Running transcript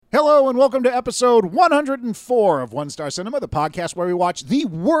Hello and welcome to episode 104 of One Star Cinema, the podcast where we watch the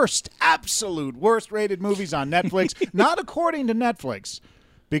worst, absolute worst rated movies on Netflix, not according to Netflix,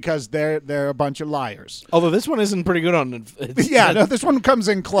 because they're a bunch of liars. Although this one isn't pretty good on No, this one comes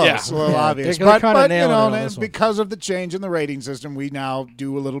in close, a little obvious. They're But kinda you nailing know, it on this one. because of the change in the rating system, we now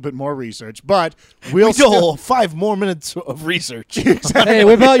do a little bit more research. But we'll We still... do 5 more minutes of research. Hey,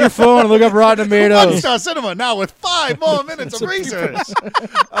 whip out your phone and look up Rotten One Tomatoes. Star Cinema now with 5 more minutes of research.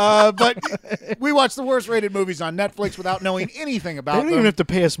 But we watch the worst rated movies on Netflix without knowing anything They about don't them. even have to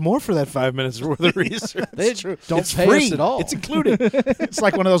pay us more for that 5 minutes worth of research. They don't It's pay free. us at all. It's included. It's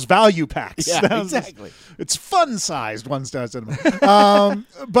like one of those value packs. Yeah, exactly. It's fun-sized One Star Cinema.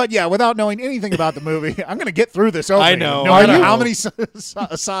 But yeah, without knowing anything about the movie, I'm going to get through this opening. I know. No Are matter you? how many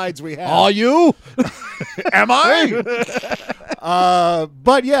sides we have. Are you? Am I?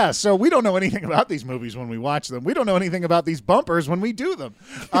 But yeah, so we don't know anything about these movies when we watch them. We don't know anything about these bumpers when we do them.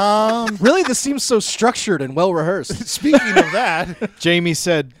 Really, this seems so structured and well rehearsed. Speaking of that, Jamie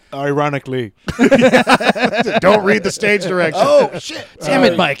said, ironically. don't read the stage direction. Oh shit! Damn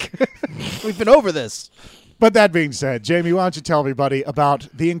it, Mike. We've been over this. But that being said, Jamie, why don't you tell everybody about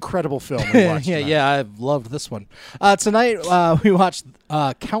the incredible film we watched tonight? Yeah, I've loved this one. Tonight we watched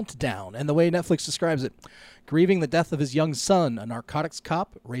Countdown, and the way Netflix describes it. Grieving the death of his young son, a narcotics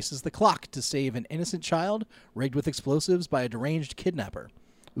cop races the clock to save an innocent child rigged with explosives by a deranged kidnapper.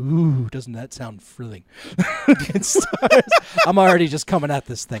 Ooh, doesn't that sound thrilling? It stars, I'm already just coming at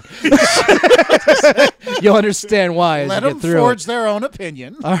this thing. You'll understand why as Let you them get through forge it. their own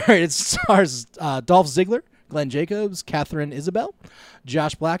opinion. All right, it stars Dolph Ziggler, Glenn Jacobs, Catherine Isabel,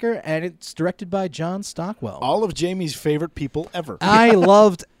 Josh Blacker, and it's directed by John Stockwell. All of Jamie's favorite people ever. I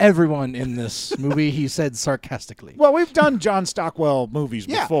loved everyone in this movie, he said sarcastically. Well, we've done John Stockwell movies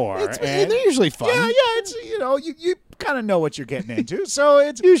before. and they're usually fun. yeah, it's, you kind of know what you're getting into. So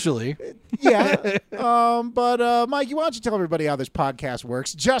it's, Usually. yeah. But Mikey, why don't you tell everybody how this podcast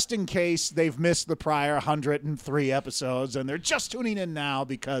works, just in case they've missed the prior 103 episodes and they're just tuning in now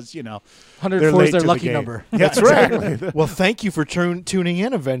because, they're 104 late is their to the lucky game. number. Yeah, That's right. Well, thank you for tuning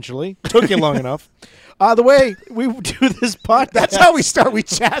in eventually. Took you long enough. The way we do this podcast. That's how we start. We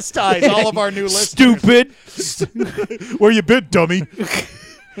chastise all of our new listeners. Stupid. Where you been, dummy?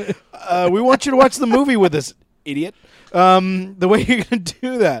 We want you to watch the movie with us, idiot. The way you're going to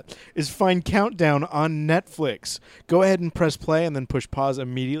do that is find Countdown on Netflix. Go ahead and press play and then push pause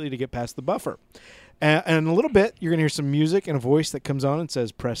immediately to get past the buffer. And in a little bit, you're going to hear some music and a voice that comes on and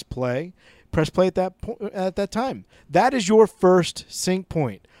says press play. Press play at that time. That is your first sync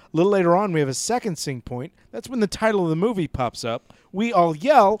point. A little later on, we have a second sync point. That's when the title of the movie pops up. We all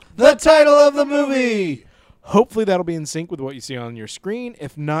yell, The title of the movie! Hopefully that'll be in sync with what you see on your screen.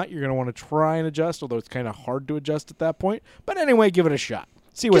 If not, you're going to want to try and adjust, although it's kind of hard to adjust at that point. But anyway, give it a shot.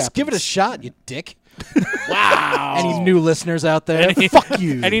 See what Just happens. give it a shot, you dick. Wow. Any new listeners out there? Fuck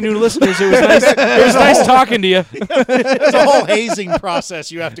you. Any new listeners? It was nice. It was nice talking to you. It's a whole hazing process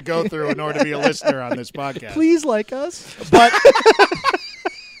you have to go through in order to be a listener on this podcast. Please like us. But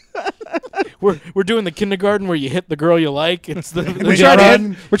We're doing the kindergarten where you hit the girl you like. It's the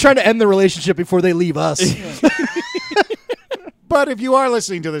We're trying to end the relationship before they leave us. But if you are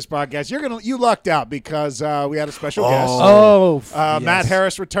listening to this podcast, you lucked out because we had a special guest. Yes. Matt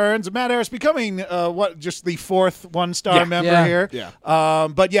Harris returns. Matt Harris becoming just the fourth one-star member Yeah. here. Yeah.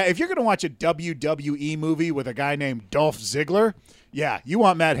 But yeah, if you're going to watch a WWE movie with a guy named Dolph Ziggler, yeah, you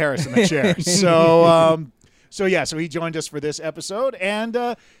want Matt Harris in the chair. So he joined us for this episode.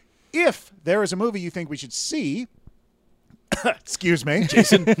 And if there is a movie you think we should see, excuse me,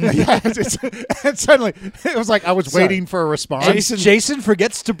 Jason. And suddenly it was like I was waiting for a response. Jason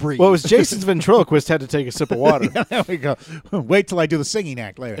forgets to breathe. Well, it was Jason's ventriloquist had to take a sip of water. There we go. Wait till I do the singing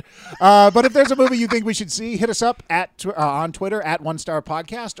act later. But if there's a movie you think we should see, hit us up on Twitter at One Star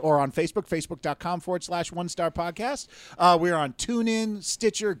Podcast or on Facebook, facebook.com/One Star Podcast. We're on TuneIn,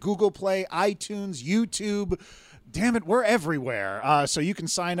 Stitcher, Google Play, iTunes, YouTube. Damn it, we're everywhere. So you can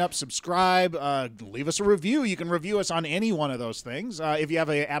sign up, subscribe, leave us a review. You can review us on any one of those things. If you have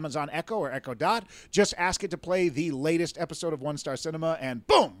an Amazon Echo or Echo Dot, just ask it to play the latest episode of One Star Cinema, and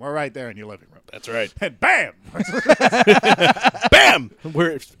boom, we're right there in your living room. That's right. And bam! Bam!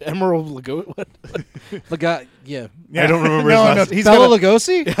 We're Emerald Lago. What? yeah. I don't remember his No, last no, he's Bela gonna-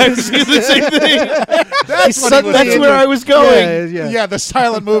 Lugosi? I was thinking the same thing. That's what he was That's into. where I was going. Yeah, the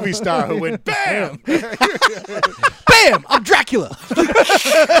silent movie star who went bam. Bam! I'm Dracula.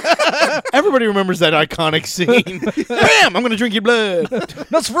 Everybody remembers that iconic scene. Bam! I'm going to drink your blood.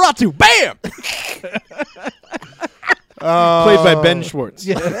 Nosferatu. Bam! Played by Ben Schwartz.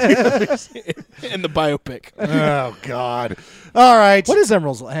 In the biopic. Oh God! All right. What is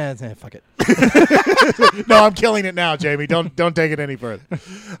Emerald's? Fuck it. No, I'm killing it now, Jamie. Don't take it any further.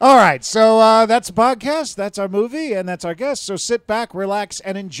 All right. So that's a podcast. That's our movie, and that's our guest. So sit back, relax,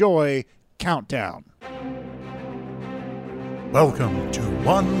 and enjoy Countdown. Welcome to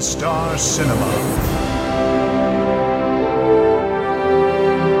One Star Cinema.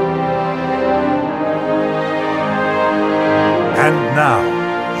 And now,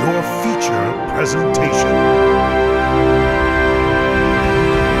 your feature presentation.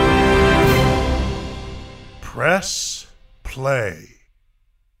 Press play.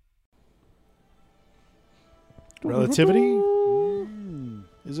 Relativity?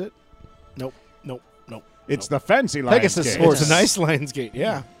 Is it? Nope. It's the fancy Pegasus Lionsgate. horse. It's a nice Lionsgate.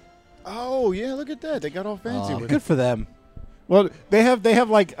 Yeah. Oh yeah, look at that. They got all fancy with Good it. for them. Well, they have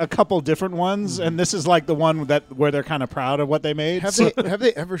like a couple different ones, and this is like the one where they're kind of proud of what they made. Have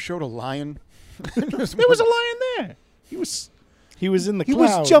they ever showed a lion? There was a lion there. He was in the he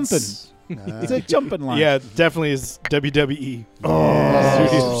clouds. was jumping. It's a jumping lion. Yeah, it definitely is WWE.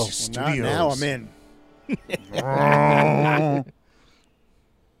 Well, Studios. now I'm in.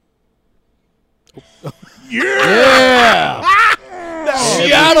 Yeah.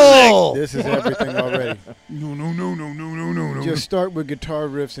 Seattle. This is everything already. No. Just start with guitar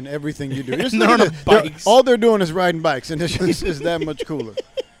riffs and everything you do. Just They're look on at a it. They're- bikes. all they're doing is riding bikes, and this is that much cooler.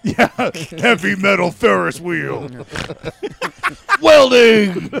 Yeah, heavy metal Ferris wheel.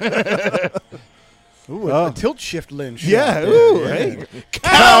 Welding. Ooh, a tilt shift lens. Yeah, shot ooh, there. hey.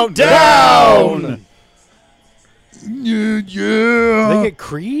 Countdown. Yeah. They get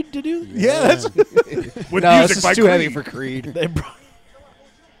Creed to do? Yeah, that's With No, music this by is too heavy Creed. for Creed. They brought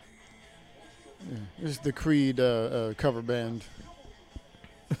This is the Creed cover band.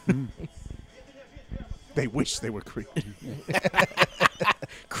 they wish they were Creed.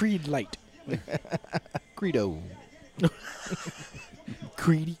 Creed Light. Credo.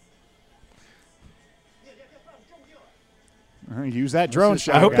 Creedy. Use that drone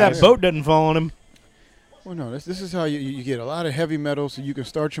shot. I hope guys. that boat doesn't fall on him. Well, no, this is how you get a lot of heavy metal, so you can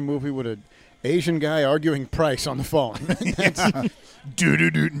start your movie with an Asian guy arguing price on the phone.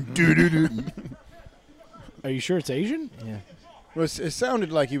 Are you sure it's Asian? Yeah. Well, it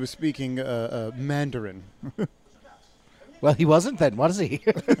sounded like he was speaking Mandarin. Well, he wasn't then. What is he?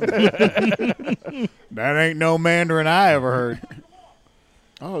 That ain't no Mandarin I ever heard.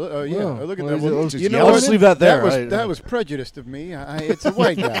 Oh, yeah. Oh, Look at well, that. Well, just you know yell. what? I'll just leave that there. That was prejudiced of me. It's a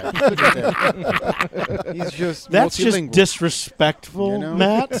white guy. Look at that. He's just That's just multilingual. disrespectful, You know?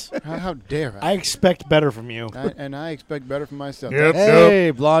 Matt. How dare I I? expect better from you. And I expect better from myself. Yep, yep. Hey,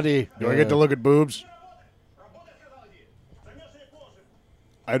 Blondie. Do I get to look at boobs?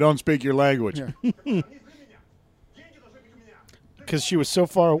 I don't speak your language. Yeah. Because she was so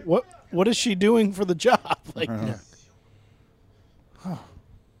far. What is she doing for the job? Like,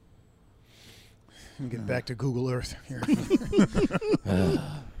 Let me get back to Google Earth here.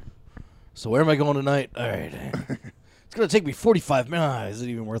 So where am I going tonight? All right. It's going to take me 45 minutes. Is it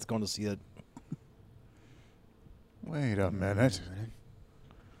even worth going to see it? Wait a minute.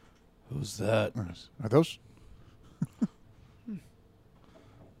 Who's that? Are those?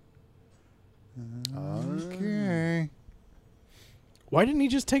 Okay. why didn't he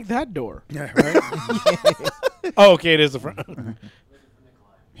just take that door? Yeah, right? Oh, okay, it is the front.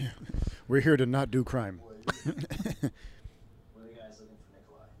 We're here to not do crime.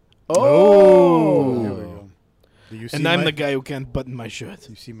 Oh. There we go. Do you see And I'm my, the guy who can't button my shirt.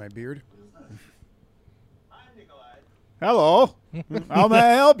 You see my beard? Hello. How may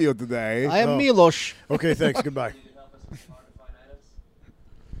I help you today? I am Milosh. Okay, thanks. Goodbye.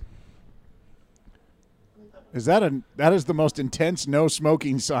 That is the most intense no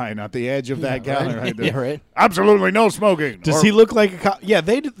smoking sign at the edge of that counter right there. Yeah, right. Absolutely no smoking. Does he look like a cop? Yeah,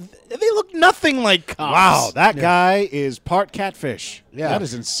 they look nothing like cops. Wow, that guy is part catfish. Yeah. That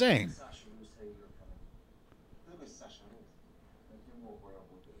is insane.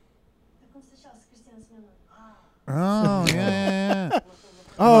 Oh, yeah.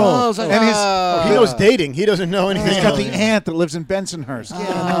 Oh, it's like, and he's He knows dating. He doesn't know anything. he's got the else. aunt that lives in Bensonhurst.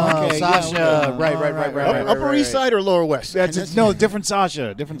 oh, okay, Sasha. yeah, Right. Upper East Side or Lower West? That's it. No, different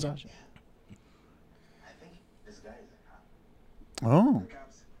Sasha. Different Sasha. Oh.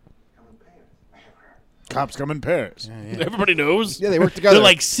 Cops come in pairs. Everybody knows. Yeah, they work together. They're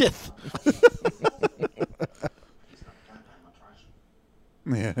like Sith.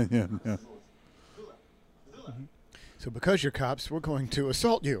 Yeah. So because you're cops, we're going to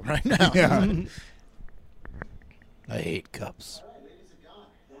assault you right now. Yeah. I hate cups.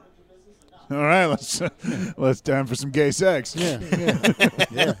 All right, let's time for some gay sex. Yeah.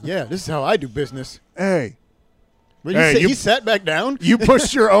 This is how I do business. Hey, But Hey, you- he sat back down. you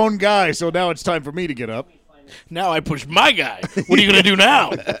pushed your own guy, so now it's time for me to get up. Now I push my guy. What are you going to do now?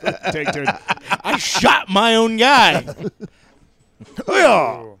 Take turn. I shot my own guy.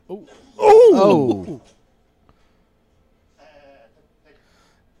 Oh, Oh.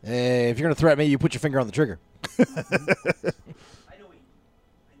 Hey, if you're going to threaten me, you put your finger on the trigger. I know who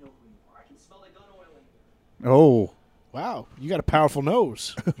you are. I can smell the gun oil in here. oh. Wow, you got a powerful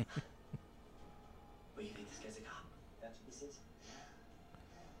nose. But you think this guy's a cop? That's what this is?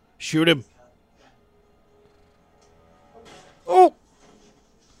 Shoot him. Oh.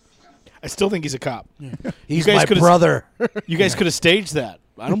 I still think he's a cop. He's guys my could've- brother. You guys could have staged that.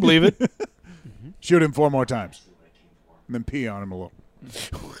 I don't believe it. Shoot him 4 more times. And then pee on him a little.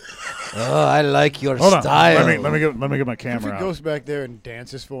 Oh, I like your Hold on. style. Let me get my If he camera out. goes back there and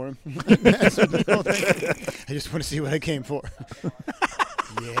dances for him. That's what the whole thing. I just want to see what I came for.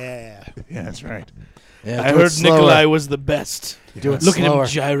 Yeah. Yeah, that's right. Yeah, I do it heard slower. Nikolai was the best. Do it Look at slower. him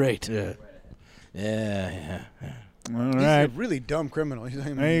gyrate. All Yeah. He's right. a really dumb criminal. He's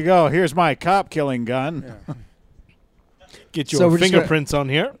like, There you go. Here's my cop killing gun. Yeah. Get your So we're just fingerprints on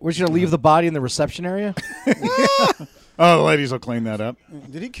here. We're just going to leave the body in the reception area? Oh, the ladies will clean that up.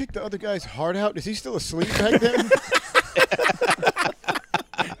 Did he kick the other guy's heart out? Is he still asleep back there?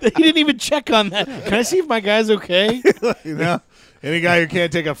 He didn't even check on that. Can I see if my guy's okay? You know, any guy who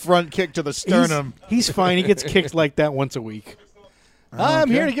can't take a front kick to the sternum. He's fine. He gets kicked like that once a week. I'm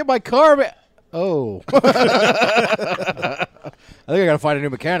here to get my car back. Oh. I think I got to find a new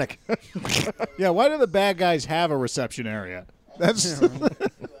mechanic. Yeah, why do the bad guys have a reception area? That's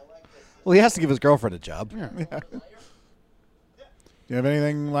Well, he has to give his girlfriend a job. Do you have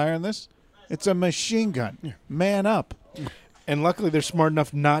anything, Larry, on this? It's a machine gun. Man up. And luckily, they're smart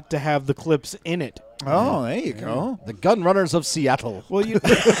enough not to have the clips in it. Oh, there you go. The Gun Runners of Seattle. Well,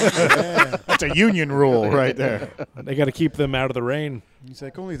 That's a union rule right there. they got to keep them out of the rain. He's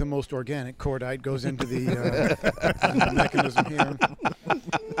like, only the most organic cordite goes into the mechanism here.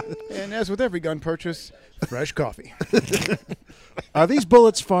 And as with every gun purchase, fresh coffee. Are these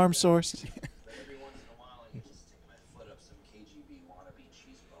bullets farm sourced? Every once in a while, I just stick my foot up some KGB wannabe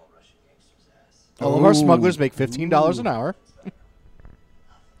cheeseball Russian gangster's ass. All of our smugglers make $15 an hour.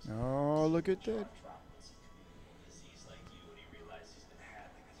 Oh, look at that. He's like you when he realizes he's been had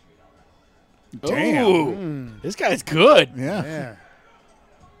like a $3 Damn. Ooh, this guy's good. Yeah. Yeah.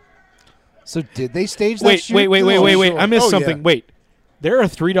 So did they stage that Wait, shoot? wait. sure. I missed Oh, something. yeah. Wait, there are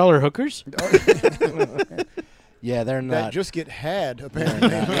 $3 hookers? Yeah, they're That not. just get had,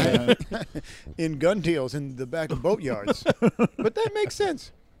 apparently, in gun deals in the back of boatyards. But that makes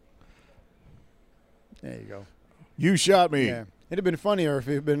sense. There you go. You shot me. Yeah. It'd have been funnier if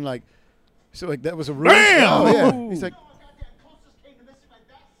it had been like, so like that was a ruse. Bam! Oh, yeah. He's like,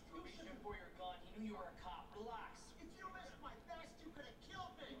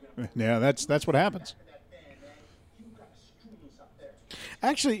 Yeah, that's what happens.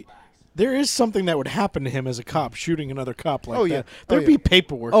 Actually, there is something that would happen to him as a cop shooting another cop like Oh, that. yeah. There'd Oh, be yeah.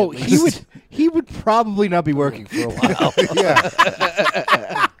 paperwork. Oh, at he least. would probably not be working for a while.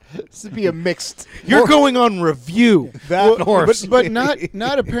 Yeah. This would be a mixed. You're going on review. That horse. but not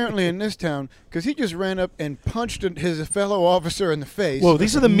apparently in this town, because he just ran up and punched his fellow officer in the face. Whoa,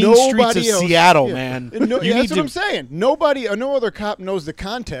 these are the mean streets of Nobody else- Seattle, yeah. man. And no, You that's need what to- I'm saying. No other cop knows the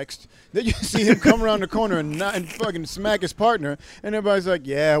context. They just see him come around the corner and fucking smack his partner, and everybody's like,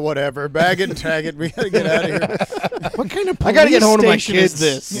 "Yeah, whatever, bag it and tag it. We gotta get out of here." What kind of I gotta get police home to my station is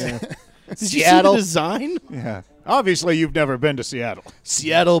kids. this? Yeah. Did you see the Seattle. design? Yeah. Obviously, you've never been to Seattle.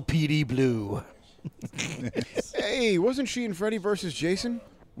 Seattle PD Blue. Hey, wasn't she in Freddy versus Jason?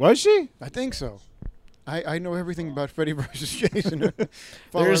 Was she? I think so. I know everything about Freddy versus Jason.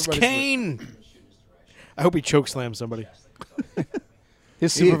 Follow There's everybody's- Kane. I hope he chokeslams somebody.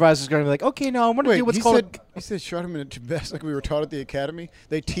 His supervisor's going to be like, okay, now I want to Wait, do what's he called. said shot him in the chest like we were taught at the academy.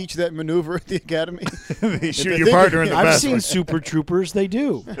 They teach that maneuver at the academy. They shoot I your think- partner in the I've best. seen Super Troopers. They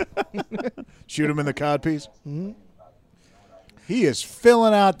do. Shoot him in the codpiece. He is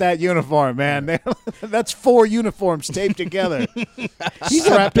filling out that uniform, man. That's 4 uniforms taped together. He's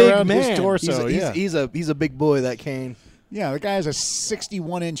strapped a big around man. his torso. He's a big boy, that Kane. Yeah, the guy has a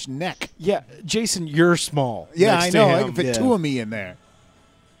 61-inch neck. Yeah, Jason, you're small. Yeah, next I to know. I him. can fit yeah. 2 of me in there.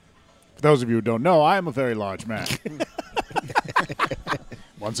 For those of you who don't know, I am a very large man.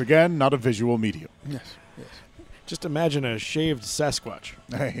 Once again, not a visual medium. Yes. Just imagine a shaved Sasquatch.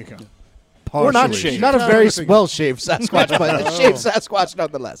 There you go. We're not partially shaved. Not a No, very I think- well-shaved Sasquatch, but a shaved Sasquatch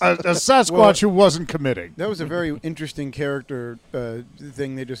nonetheless. a Sasquatch who wasn't committing. That was a very interesting character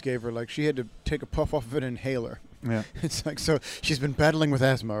thing they just gave her. Like, she had to take a puff off of an inhaler. Yeah. It's like, so she's been battling with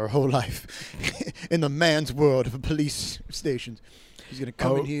asthma her whole life in the man's world of police stations. He's going to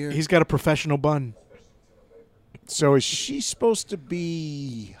come in here. He's got a professional bun. So is she supposed to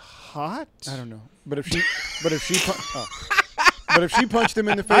be hot? I don't know. But if she punched him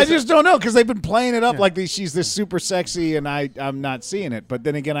in the face. I just don't know because they've been playing it up Yeah. like she's this super sexy, and I'm not seeing it. But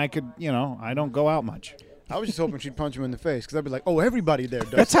then again, I could, I don't go out much. I was just hoping she'd punch him in the face because I'd be like, oh, everybody there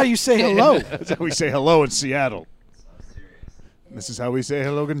does. That's how you say hello. That's how we say hello in Seattle. This is how we say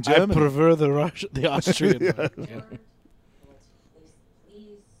hello in I German. prefer the Austrian. Please do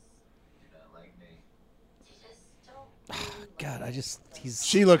not like me. God, he's.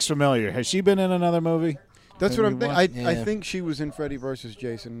 She looks familiar. Has she been in another movie? That's That what we I'm thinking. watched? I Yeah. think she was in Freddy vs.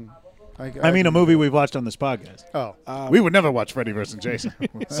 Jason. I mean, a movie we've watched on this podcast. Oh. We would never watch Freddy versus Jason.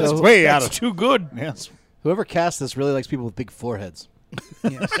 That's So- way out That's of. too good. Yes. Whoever cast this really likes people with big foreheads.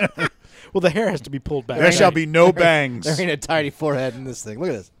 Well, the hair has to be pulled back. There shall be no bangs. There ain't a tiny forehead in this thing. Look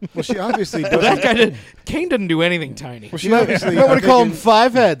at this. Well, she obviously That doesn't. guy did. Kane didn't do anything tiny. Well, she obviously. You want to call him thinking-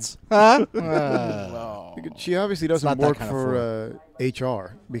 5 heads? Huh? She obviously doesn't not that work kind of for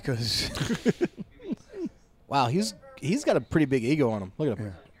HR because Wow, he's got a pretty big ego on him. Look at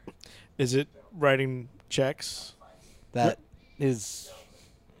him. Is it writing checks? That his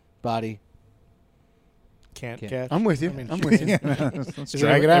body. Can't Can't. catch. I'm with you. I mean, I'm with you. Let's Is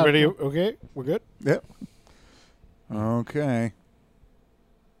drag it out. Everybody okay? We're good. Yep. Okay.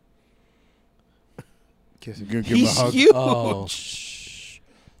 Kiss it. Give him a hug. huge. Oh.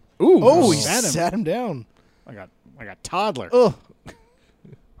 Ooh, Oh, he sat him. sat him down. Like a toddler. Oh.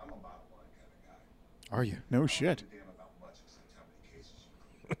 Are you? No shit.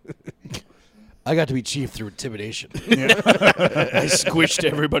 I got to be chief through intimidation. I squished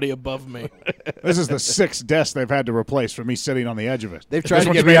everybody above me. This is the 6th desk they've had to replace for me sitting on the edge of it. They've tried This to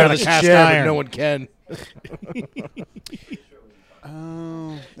one's get me made out of of this cast chair, iron. but no one can.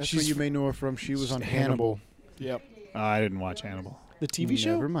 Oh, that's She's where you may know her from. She was on Hannibal. Yep. I didn't watch Hannibal. The TV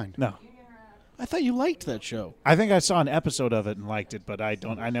show? Never mind. No. I thought you liked that show. I think I saw an episode of it and liked it, but I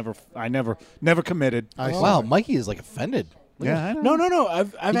never committed. I saw Wow, it. Mikey is like offended. Yeah, I know. No.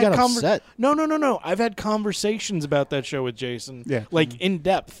 I've He had got upset. No. I've had conversations about that show with Jason. Yeah. Like in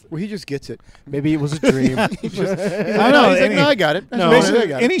depth. Well, he just gets it. Maybe it was a dream. I know. He's like, no, I got it. No. Basically, I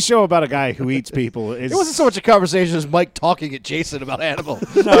got it. any show about a guy who eats people is It wasn't so much a conversation as Mike talking at Jason about Hannibal.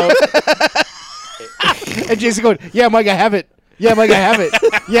 No. And Jason going, "Yeah, Mike, I have it. Yeah, Mike, I have it.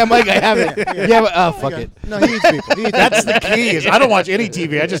 Yeah, Mike, I have it. Yeah, but, oh, fuck it." No, he eats people. He eats That's people. the key. Is I don't watch any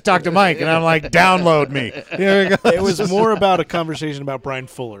TV. I just talk to Mike, and I'm like, download me. Here we go. It was more about a conversation about Brian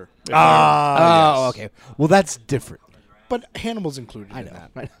Fuller. Oh, okay. Well, that's different. But Hannibal's included I in know.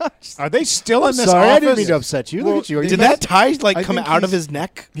 that. Are they still in this Sorry, office? I didn't mean to upset you. Well, Look at you. they- Did that tie like I come think out of he's- his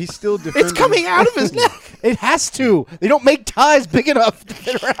neck? He's still defending. It's coming out of his neck. It has to. They don't make ties big enough to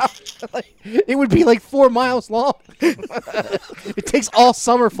fit around. Like, it would be like 4 miles long. It takes all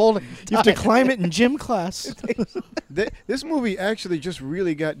summer folding. You have to climb it in gym class. This movie actually just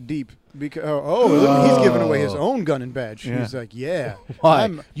really got deep because he's giving away his own gun and badge. Yeah. He's like, yeah, Why?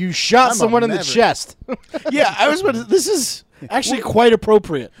 I'm- You shot I'm a someone in the maverick. chest. Yeah, I was. This is actually quite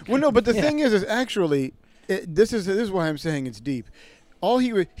appropriate. Well, no, but the thing is actually, this is why I'm saying it's deep.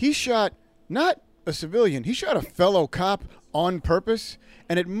 He shot not a civilian. He shot a fellow cop on purpose,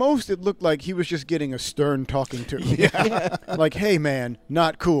 and at most it looked like he was just getting a stern talking to. Yeah. Like, hey man,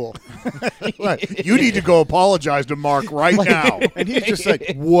 not cool. Right. You need to go apologize to Mark right now. And he's just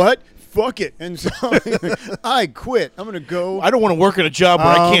like, what? Fuck it. And so I quit. I'm gonna go. I don't want to work at a job where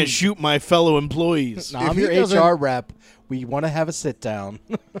I can't shoot my fellow employees. No, If I'm he your doesn't- HR rep. We want to have a sit down.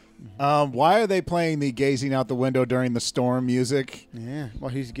 Why are they playing the gazing out the window during the storm music? Yeah,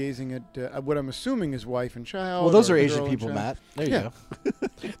 while he's gazing at what I'm assuming is wife and child. Well, those or are the Asian girl and people, child. Matt. There you Yeah.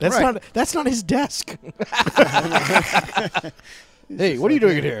 go. That's not his desk. Hey, what are you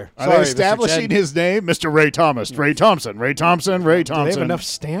doing in here? Are Sorry, they Mr. establishing Chen. his name? Mr. Ray Thomas. Ray Thompson. Ray Thompson. Ray Do they have Thompson. enough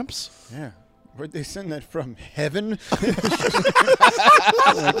stamps? Yeah. Where'd they send that from? Heaven?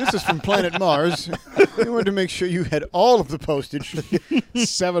 Like, this is from planet Mars. They wanted to make sure you had all of the postage.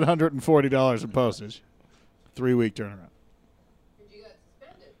 $740 in postage. 3-week turnaround. You got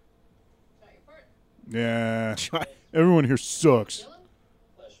suspended. Not your partner. Yeah. Everyone here sucks. Flesh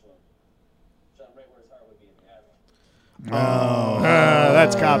wound. Shot right where his heart would be in the abdomen.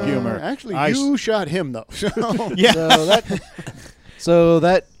 That's cop humor. Actually, I you shot him, though. So Yeah. So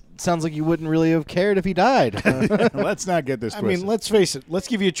that sounds like you wouldn't really have cared if he died. Let's not get this I twisted. mean, let's face it. Let's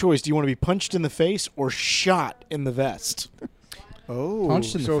give you a choice. Do you want to be punched in the face or shot in the vest? Oh,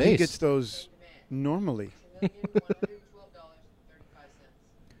 Punched in the so he face. gets those normally. $1,112.35.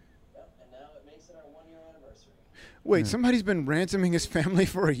 Yep, and now it makes it our 1-year anniversary. Wait, somebody's been ransoming his family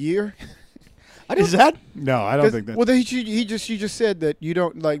for a year? Is that? no, I don't think that. Well, she just said that you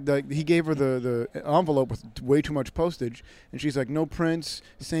don't like he gave her the envelope with way too much postage, and she's like, no prints,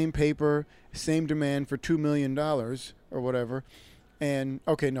 same paper, same demand for $2 million or whatever, and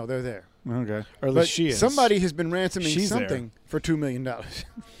okay, no, they're there. Okay. Or at But least she is. somebody has been ransoming She's there. something for $2 million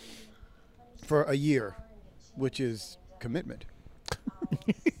for a year, which is commitment.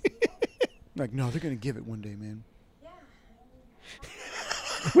 Like, no, they're gonna give it one day, man.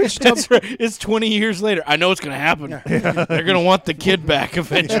 That's right. It's 20 years later. I know it's going to happen. They're going to want the kid back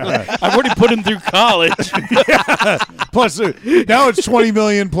eventually. I've already put him through college. Plus, now it's $20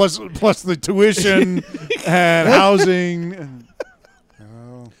 million plus the tuition and housing.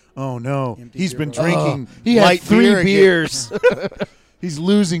 Oh no, Empty he's been zero. drinking. he had light 3 beer again. beers. He's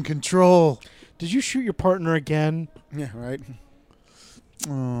losing control. Did you shoot your partner again? Yeah, right.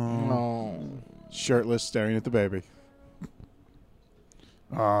 Oh. Shirtless, staring at the baby.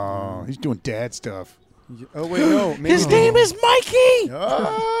 Oh, he's doing dad stuff. Oh wait, no. Maybe His name is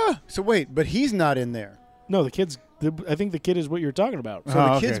Mikey. So wait, but he's not in there. No, the kid's. I think the kid is what you're talking about. So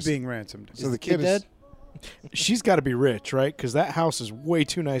Oh, the kid's okay. being ransomed. So the kid kid is dead? She's got to be rich, right? Because that house is way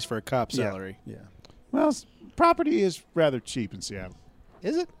too nice for a cop Yeah. salary. Yeah. well, property is rather cheap in Seattle.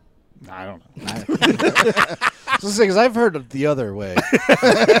 Is it? I don't know. Because I've heard of the other way. I've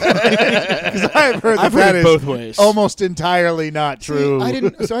heard I've that heard it is both ways. almost entirely not true. See, I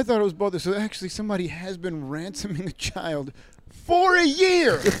didn't. So I thought it was both. So actually, somebody has been ransoming a child for a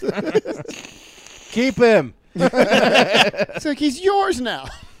year. Keep him. It's like he's yours now.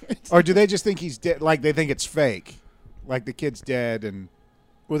 Or do they just think he's dead? Like they think it's fake, like the kid's dead, and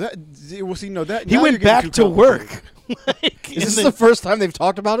Well, see, no, that He now went you're getting back too to work. complicated. Is this the first time they've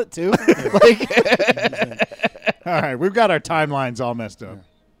talked about it too? all right, we've got our timelines all messed up.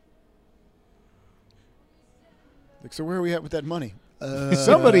 Like, so where are we at with that money?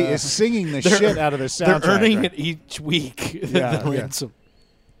 Somebody is singing the shit out of this They're soundtrack. earning right? it each week. Yeah, the yeah. ransom.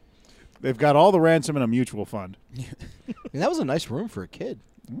 They've got all the ransom in a mutual fund. I mean, that was a nice room for a kid.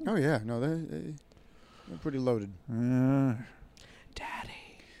 Oh yeah, no, they're pretty loaded.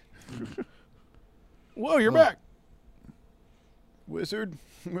 Whoa, you're back. Wizard,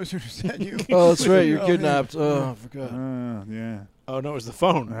 is that you? Oh, that's right. You're Oh, kidnapped. Oh, I forgot. Yeah. Oh no, it was the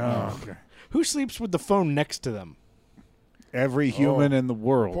phone. Oh, okay. Who sleeps with the phone next to them? Every human in the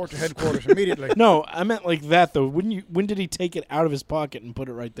world. Report to headquarters immediately. No, I meant like that though. When did he take it out of his pocket and put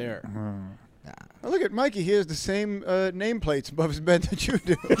it right there? Oh, look at Mikey. He has the same nameplates above his bed that you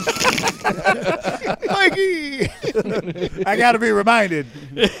do. Mikey. I got to be reminded.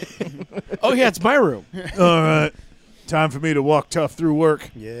 Oh yeah, it's my room. All right. Time for me to walk tough through work.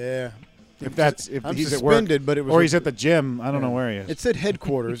 Yeah. If I'm he's at work. suspended, but it was Or he's at the gym. I don't know where he is. It said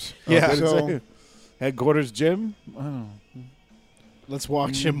headquarters. Yeah. So Headquarters gym? I don't know. Let's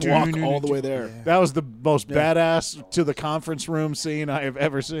watch him walk all the way there. That was the most badass to the conference room scene I have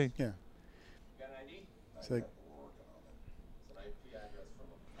ever seen. yeah. It's like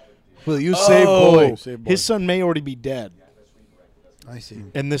Will you save boy? Save boy. His son may already be dead, I see.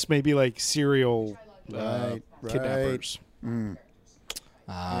 and this may be like serial Right, kidnappers.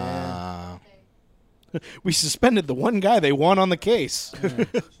 Ah. We suspended the one guy they want on the case.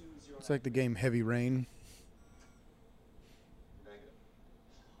 It's like the game Heavy Rain.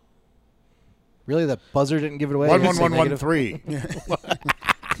 Really? That buzzer didn't give it away? It didn't say negative? 11113.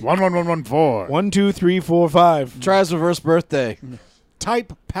 11114. 1, 2, 3, 4, 5. Try his reverse birthday.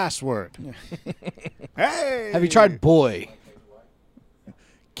 Type password. Hey. Have you tried boy?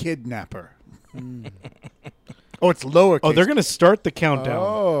 Kidnapper. Oh, it's lowercase. Oh, they're gonna start the countdown.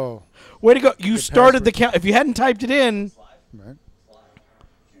 Oh. Way to go! You started the count. If you hadn't typed it in, Right.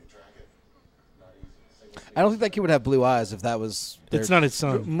 I don't think that kid would have blue eyes if that was. it's not his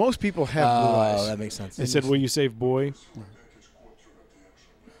son. Most people have blue Oh, eyes. that makes sense. They said, "Will you save boy?"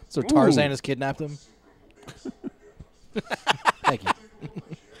 So Tarzan has kidnapped him. Thank you.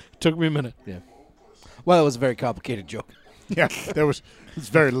 Took me a minute. Yeah. Well, that was a very complicated joke. Yeah, it's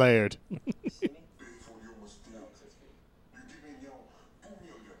very layered.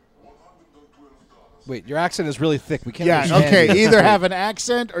 Wait, your accent is really thick. We can't. Yeah, understand okay. you. Either have an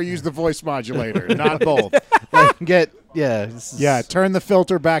accent or use the voice modulator. Not both. Yeah. This is, Yeah, turn the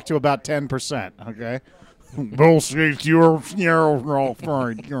filter back to about 10%. Okay. Bullshit, you're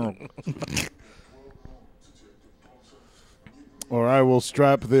or I will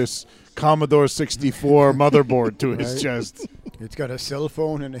strap this Commodore 64 motherboard to his Right. chest. It's got a cell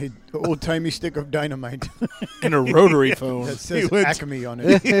phone and a old-timey stick of dynamite And a rotary phone. that says went- Acme on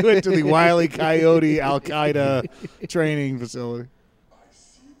it. He went to the Wile E. Coyote Al Qaeda training facility.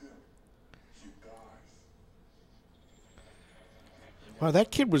 Wow,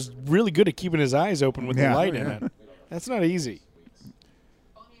 that kid was really good at keeping his eyes open with Yeah. the light in Yeah. it. That's not easy.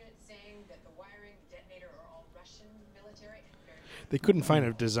 Bomb unit saying that the wiring, detonator are all Russian military and very They couldn't find a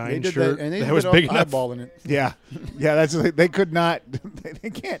They design did shirt that, and they that did was it big off enough. eyeballing it. Yeah, that's they could not. They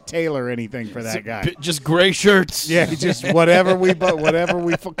can't tailor anything for that guy. Just gray shirts. Yeah, he just whatever we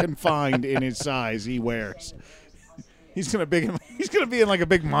fucking find in his size, he wears. He's gonna be in like a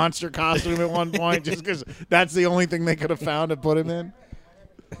big monster costume at one point, just because that's the only thing they could have found to put him in.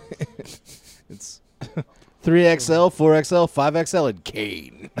 It's 3XL, 4XL, 5XL, and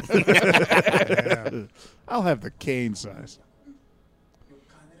Kane. I'll have the cane size.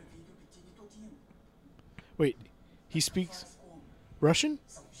 Wait, he speaks Russian?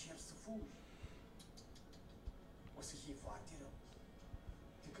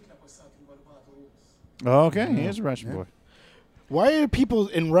 Okay, he is a Russian boy. Why are people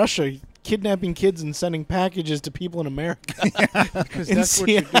in Russia kidnapping kids and sending packages to people in America? Because In that's what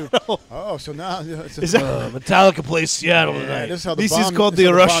you do. Seattle. Oh, so now Is that, Metallica plays Seattle yeah, tonight. this is how the This is bomb- called this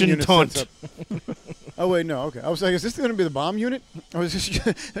the how bomb Russian unit taunt. sets up. Oh wait, no, okay. I was like, is this going to be the bomb unit? I was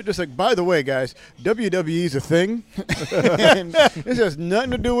just like, by the way, guys, WWE's a thing. And this has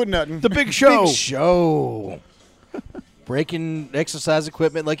nothing to do with nothing. the big show? Big show. Breaking exercise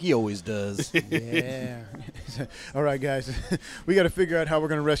equipment like he always does. Yeah. All right, guys, we got to figure out how we're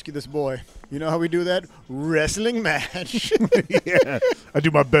going to rescue this boy. You know how we do that? Wrestling match. Yeah, I do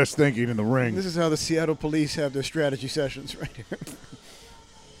my best thinking in the ring. This is how the Seattle police have their strategy sessions right here.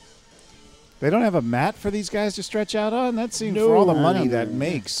 They don't have a mat for these guys to stretch out on. That seems for all the money that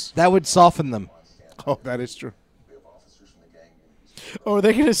makes. That would soften them. Oh, that is true. Oh, are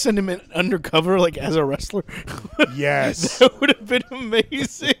they going to send him in undercover, like as a wrestler? Yes. That would have been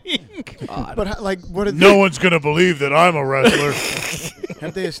amazing. But like, what are No one's gonna believe that I'm a wrestler.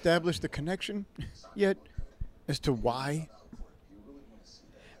 have they established the connection yet as to why?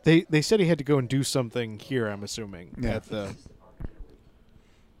 They said he had to go and do something here. I'm assuming Yeah. at the.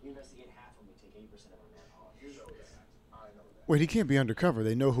 We investigate half and we take 80% of our manpower. Wait, he can't be undercover.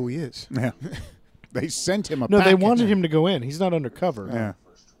 They know who he is. Yeah. They sent him a No, they package. wanted him to go in. He's not undercover. Yeah.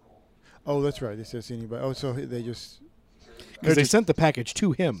 Oh, that's right. They said anybody. Oh, so they just. Because they sent the package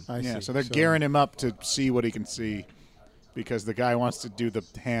to him. I Yeah, see. so they're gearing him up to see what he can see because the guy wants to do the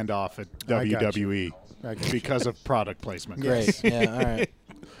handoff at I got WWE I got you. because of product placement. Great. Yeah, all right.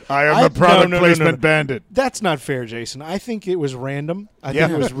 I am I- a product no, no, no, placement no. bandit. That's not fair, Jason. I think it was random. I Yeah.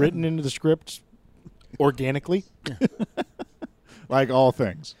 think it was written into the script organically. Like all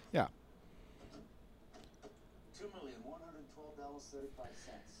things. Yeah. $2,112.35.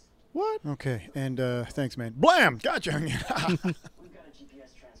 What? Okay, and thanks, man. Blam! Gotcha. We've got a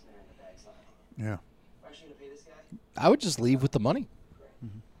GPS transmitter in the backside. Yeah. We're actually gonna pay this guy. I would just leave with the money.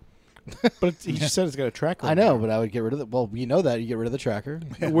 But he just said it's got a tracker. I on know, it. but I would get rid of the. Well, you know that you get rid of the tracker.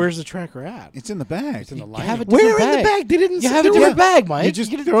 Where's the tracker at? It's in the bag. It's in the You line. have a Where different in the bag? They didn't You say have a there different was- bag, Mike. You just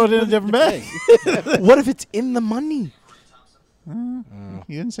Get throw it in a different bag. What if it's in the money?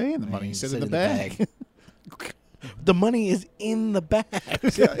 He didn't say in the money. He said in said the bag. The money is in the bag.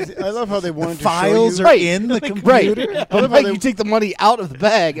 Yeah, I love how they wanted Files to are show you. in the Right. computer. I But love how Mike, they- you take the money out of the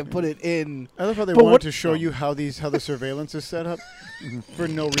bag and put it in. I love how they But wanted what- to show you how the surveillance is set up for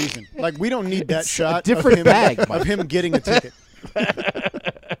no reason. Like we don't need that It's a shot different of him, bag, of Mike. him getting a ticket.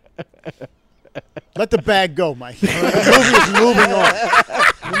 Let the bag go, Mike. The movie is moving on.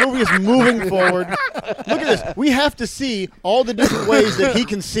 The movie is moving forward. Look at this. We have to see all the different ways that he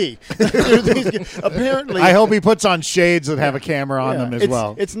can see. Apparently, I hope he puts on shades that have a camera on yeah, them as it's,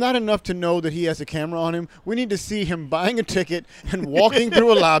 well. It's not enough to know that he has a camera on him. We need to see him buying a ticket and walking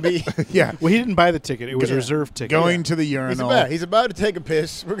through a lobby. Yeah. Well, he didn't buy the ticket. It was a Yeah. reserved ticket. Going to the urinal. He's about to take a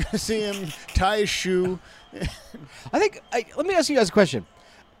piss. We're going to see him tie his shoe. I think. Let me ask you guys a question,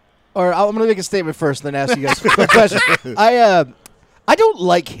 or I'm going to make a statement first, and then ask you guys a question. I don't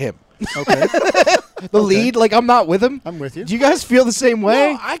like him. Okay. The lead, like I'm not with him. I'm with you. Do you guys feel the same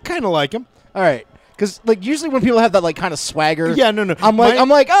way? Well, I kind of like him. All right, because like usually when people have that like kind of swagger, Yeah, no. I'm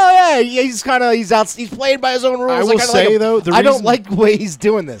like, oh yeah, he's playing by his own rules. I will kinda like say, him. though, the I don't reason- like the way he's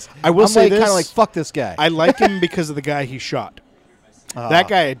doing this. I will I'm say like, kind this. of like fuck this guy. I like him because of the guy he shot. That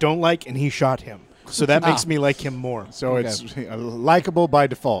guy I don't like, and he shot him. So that makes me like him more. So Okay. it's likable by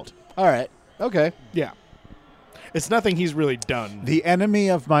default. All right, okay. Yeah. It's nothing he's really done. The enemy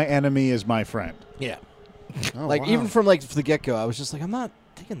of my enemy is my friend. Yeah. Oh, Like wow. even from like the get go, I was just like, I'm not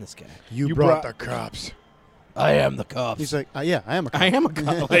digging this guy. you brought- brought the cops. I am the cops. He's like, yeah, I am a cop. I am a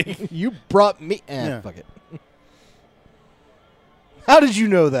cop. Like, You brought me. Yeah. Fuck it. How did you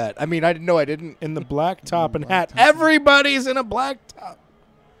know that? I mean, I didn't know. I didn't. in the black top and hat. Everybody's in a black top.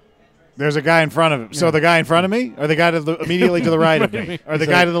 There's a guy in front of him. So the guy in front of me, or the guy immediately to the right of me, or the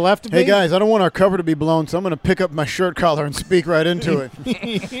guy to the left of me? Hey guys, I don't want our cover to be blown, so I'm going to pick up my shirt collar and speak right into it.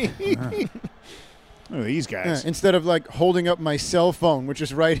 Look at these Yeah, guys. instead of like holding up my cell phone, which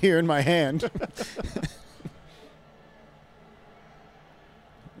is right here in my hand.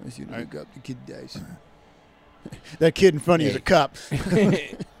 As you know, you got the kid dies. That kid in front of you is a cop.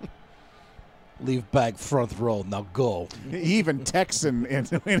 Leave bag front row. Now go. He even texts in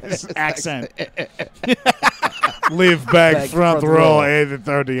his accent. Live back Back front front row, row. 8th and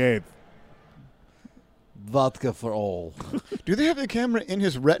 38th. Vodka for all. Do they have the camera in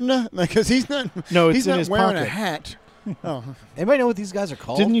his retina? Because he's not. No, it's he's in not his wearing a pocket. hat. Oh, Anybody know what these guys are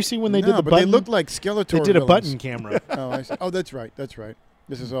called? Didn't you see when they no, did the but button? they look like Skeletor. they did a villains. button camera. Oh, I see. Oh, that's right. That's right.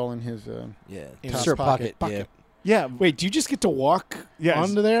 This is all in his. Yeah. In Top his pocket. pocket. Yeah. Wait, do you just get to walk Yes.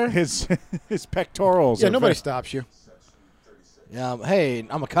 onto there? His pectorals. Yeah, are nobody very- stops you. Yeah. Hey,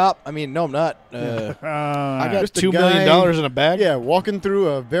 I'm a cop. I mean, no, I'm not. I got Just a $2 million guy- in a bag. Yeah, walking through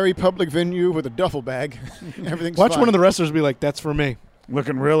a very public venue with a duffel bag. Everything's Watch fine. one of the wrestlers be like, "That's for me."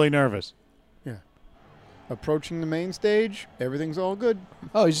 looking really nervous. Approaching the main stage, everything's all good.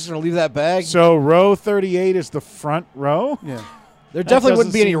 Oh, he's just gonna leave that bag. So row 38 is the front row? Yeah. There definitely doesn't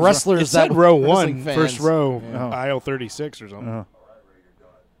wouldn't be any seem right. wrestlers It said that row wrestling 1, first fans. row, Yeah. aisle 36 or something. Oh.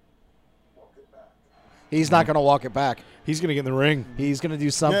 He's not gonna walk it back. He's gonna get in the ring. He's gonna do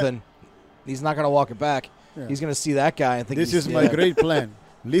something. He's not gonna walk it back. Yeah. He's gonna see that guy and think This he's, is my yeah. great plan.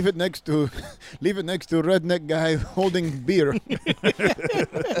 Leave it next to redneck guy holding beer.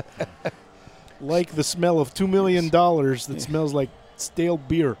 Like the smell of $2 million that smells like stale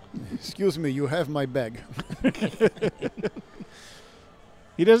beer. Excuse me, you have my bag.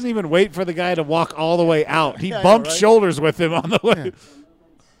 He doesn't even wait for the guy to walk all the way out. He Yeah, I know, bumped right? shoulders with him on the way.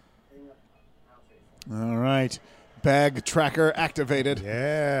 All right. Bag tracker activated.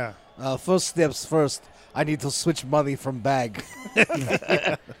 Yeah. First steps first. I need to switch money from bag.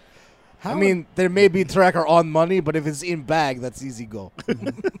 I mean, there may be tracker on money, but if it's in bag, that's easy go.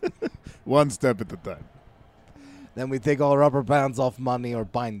 One step at a time. Then we take all rubber bands off money or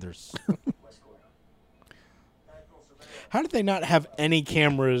binders. How did they not have any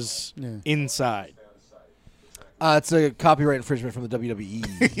cameras Yeah. inside? It's a copyright infringement from the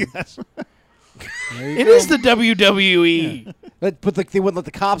WWE. Yes. It is the WWE. But they wouldn't let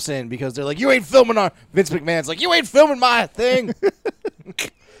the cops in because they're like, you ain't filming our... Vince McMahon's like, you ain't filming my thing.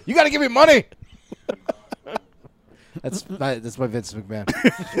 You got to give me money. That's my Vince McMahon.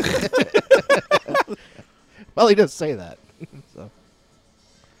 Well, he does say that. So.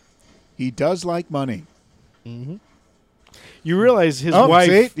 He does like money. You realize his Oh, wife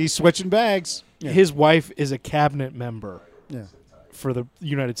see? He's switching bags. his wife is a cabinet member Yeah. for the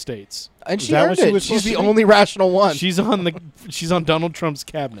United States. And Is she that earned what she it. was She's supposed the to be? only rational one. She's on Donald Trump's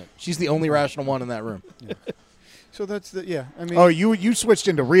cabinet. She's the only rational one in that room. So that's the yeah. I mean, Oh, you switched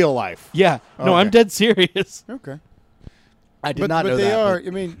into real life. Yeah. No, Okay. I'm dead serious. okay. I did But not know they that. are. but-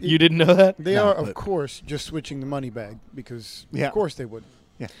 I mean, You didn't know that? they No, are of but- course just switching the money bag because Yeah. of course they would.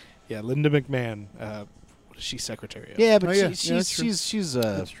 Yeah, Linda McMahon. What is she secretary of? Yeah, but Oh, yeah. she's Yeah, that's true.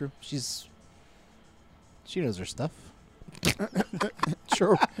 she's true. she knows her stuff.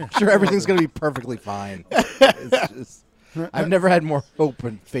 sure, everything's gonna be perfectly fine. It's just- I've never had more hope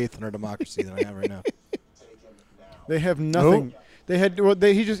and faith in our democracy than I have right now. They have nothing. They had well,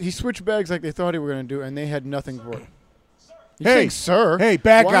 he switched bags like they thought he were going to do, and they had nothing for it. You're Hey, saying, sir. hey,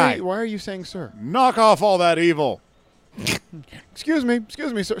 bad why guy. Why are you saying sir? Knock off all that evil. Excuse me,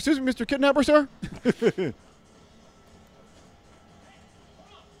 sir. Excuse me, Mr. Kidnapper, sir.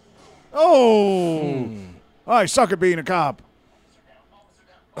 Oh. I suck at being a cop.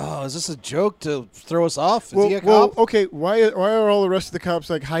 Oh, is this a joke to throw us off? Is Well, he a cop? okay. Why are all the rest of the cops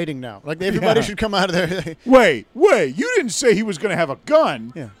like hiding now? Like everybody Yeah. should come out of there. Wait. You didn't say he was going to have a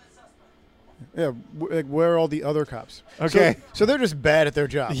gun. yeah. Yeah. Like where are all the other cops? Okay. So they're just bad at their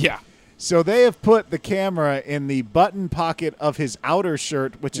job. Yeah. So they have put the camera in the button pocket of his outer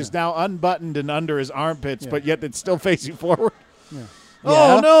shirt, which is now unbuttoned and under his armpits, but yet it's still facing forward. Yeah.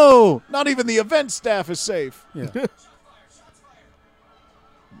 Oh, Yeah. no. Not even the event staff is safe. Yeah.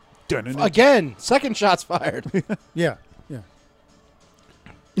 Dun-dun-dun. Again, second shots fired. Yeah. Yeah.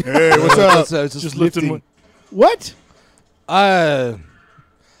 Hey, what's up? Just lifting one. What?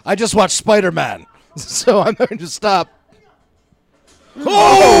 I just watched Spider-Man, so I'm going to stop.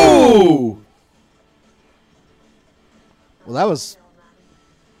 Oh! Well, that was.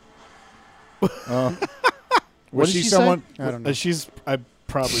 Was did she she someone? I don't know. She's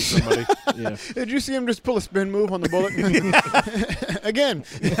probably somebody. Yeah. Did you see him just pull a spin move on the bullet? Again.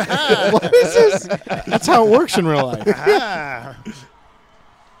 What is this? That's how it works in real life.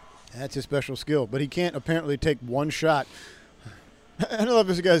 That's his special skill, but he can't apparently take one shot. I love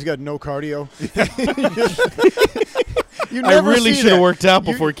this guy's got no cardio. You I never really see should have that. worked out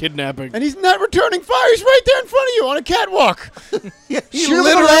You- before kidnapping. And he's not returning fire. He's right there in front of you on a catwalk. He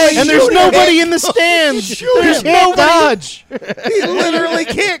literally, And there's nobody in the stands. Shoot him. Can't dodge. he literally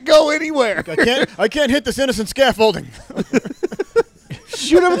can't go anywhere. I can't hit this innocent scaffolding.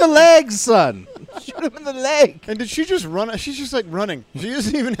 Shoot him in the legs, son. Shoot him in the leg. And did she just run? She's just like running. She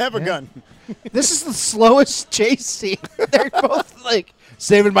doesn't even have a gun. This is the slowest chase scene. They're both like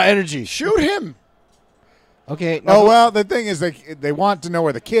saving my energy. Shoot him. Okay. Oh well, the thing is, they want to know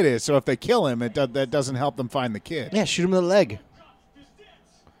where the kid is. So if they kill him, that doesn't help them find the kid. Yeah, shoot him in the leg.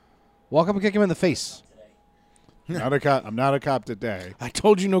 Walk up and kick him in the face. Not a cop. I'm not a cop today. I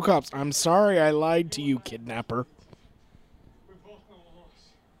told you no cops. I'm sorry I lied to you, kidnapper. We both know loss.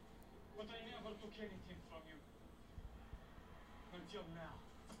 But I never took anything from you. Until now.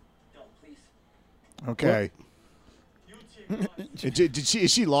 Don't, please. Okay. You take mine.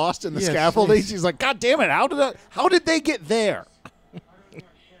 Is she lost in the Yes, scaffolding? yes. She's like, God damn it! How did they get there? I don't know him.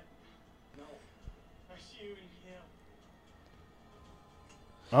 No. I see you in hell.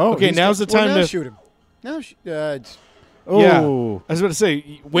 Oh, Okay, now's the Well, time now to. shoot him. Now, it's, Yeah. Oh, I was about to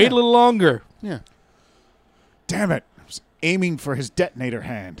say, wait a little longer. yeah. damn it! I was aiming for his detonator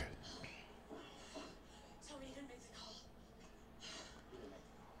hand. Tell me you didn't make the call.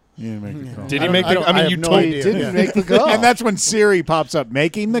 You didn't make the call. Did he make the? I mean, have you no told. idea. Didn't Yeah. make the call. And that's when Siri pops up,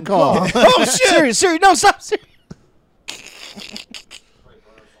 making the call. oh shit! Siri, no, stop, Siri.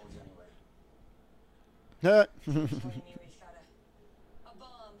 Uh, Explain to me we've got a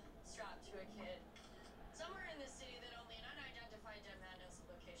bomb strapped to a kid somewhere in this city that only an unidentified dead man knows the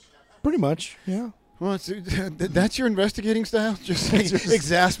location of. Pretty much. Yeah. well, that's your investigating style? Just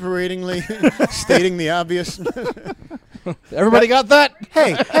exasperatingly stating the obvious? Everybody got that?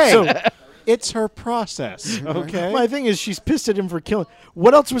 hey, So it's her process. Okay. my thing is, she's pissed at him for killing.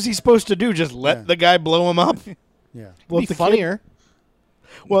 What else was he supposed to do? Just let Yeah. the guy blow him up? Yeah. Blow Be up the kid? funnier.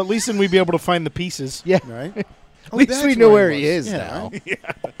 Well, at least then we'd be able to find the pieces. Yeah. Right? At least we know where he is Yeah, now. right?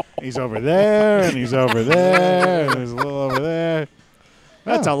 He's over there, and he's over there, and he's a little over there.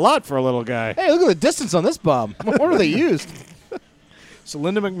 That's a lot for a little guy. Hey, look at the distance on this bomb. What are they used? So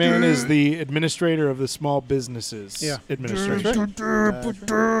Linda McMahon is the administrator of the small businesses. Yeah. Administration. On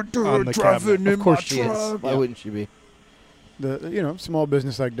the cabinet. Of course she is. Why wouldn't she be? The small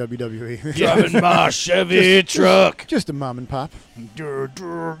business like WWE. Driving my Chevy truck. Just a mom and pop.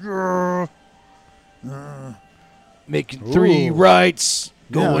 Making three rights.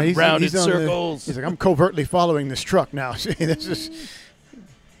 No, Going he's- round he's in on the- circles. He's like, I'm covertly following this truck now. See, this is.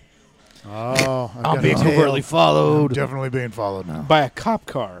 Oh, I've I'm got being a tail. covertly followed. Definitely being followed now. By a cop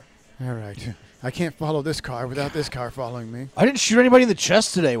car. All right. I can't follow this car without this car following me. I didn't shoot anybody in the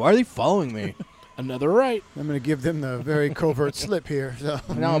chest today. Why are they following me? Another right. I'm going to give them the very covert slip here. So.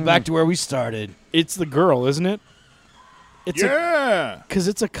 Now I'm back to where we started. It's the girl, isn't it? It's Yeah. because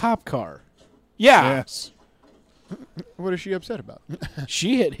it's a cop car. Yeah. Yes. What is she upset about?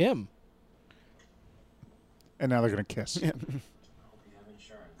 She hit him. And now they're gonna kiss. Yeah. I hope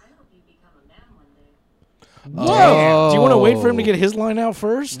you become a man one day. Whoa. Do you want to wait for him to get his line out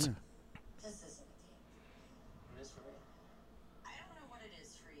first? This isn't a game. It is for me. I don't know what it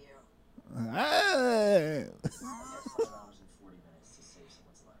is for you. I have $5.40 to save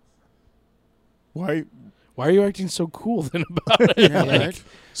someone's life. Why? Why are you acting so cool then about it? Yeah, right?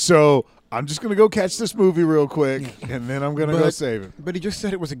 So I'm just gonna go catch this movie real quick, and then I'm gonna go But- save him. But he just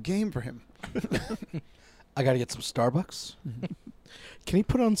said it was a game for him. I got to get some Starbucks. Can he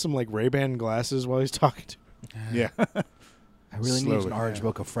put on some like Ray-Ban glasses while he's talking to Yeah. I really need Slowly, an orange yeah.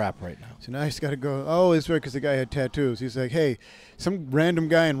 mocha frap right now. So now he's got to go. Oh, it's right because the guy had tattoos. He's like, hey, some random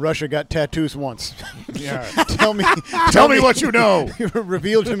guy in Russia got tattoos once. Yeah. tell me what you know.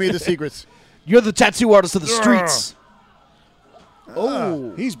 Reveal to me the secrets. You're the tattoo artist of the streets.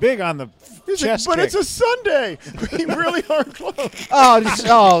 Oh, he's big on the He's like, chest but kick. it's a Sunday. We really are close. Oh,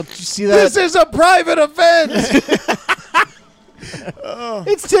 did you see that? This is a private event.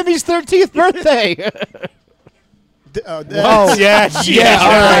 It's Timmy's 13th birthday. Oh, yeah, yeah, all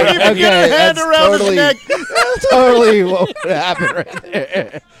right. Even Okay, get a hand that's around totally, his neck. totally what happened right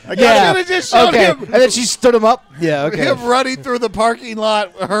there. I gotta just show Okay, him. and then she stood him up. Yeah, okay. Him running through the parking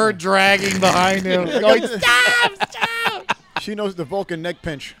lot, her dragging behind him, going, "Stop! Stop!" She knows the Vulcan neck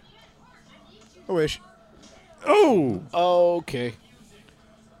pinch. I wish. Oh, Okay.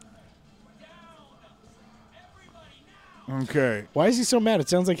 okay. Why is he so mad? It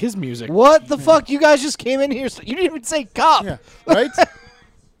sounds like his music. What the fuck? You guys just came in here. You didn't even say cop. Yeah, right? Drugs,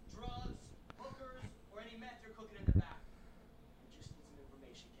 hookers, or any meth you're cooking in the back. We just need some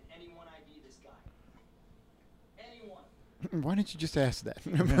information. Can anyone ID this guy? Anyone? Why didn't you just ask that?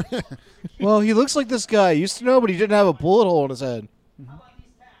 Well, he looks like this guy. Used to know, but he didn't have a bullet hole in his head. How about these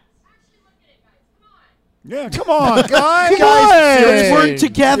tats? Yeah, come on, guys. Hey! We're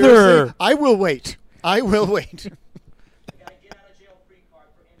together. Seriously? I will wait. I will wait. We got a get out of jail free card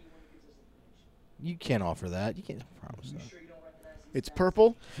for anyone who gives us information. You can't offer that. You can't promise that. Sure you don't recognize these It's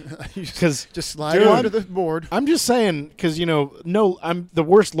purple. You 'Cause, just slide dude, it onto the board. I'm just saying, because, I'm the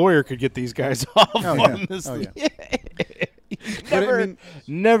worst lawyer could get these guys off Oh, on yeah. this. Oh, yeah. But Never, I mean,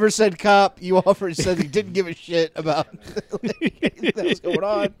 never said cop. You offered, said he didn't give a shit about anything that was going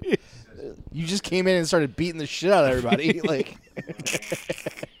on. You just came in and started beating the shit out of everybody. Like,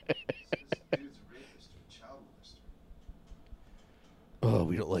 oh,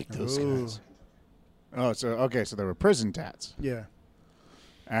 we don't like those guys. Oh, so okay, so there were prison tats, yeah.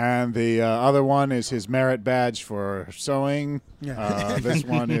 and the other one is his merit badge for sewing. Yeah. This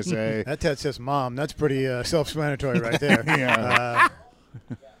one is a That tat says mom. That's pretty self-explanatory right there. Yeah.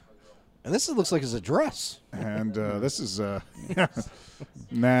 And this looks like his address. and this is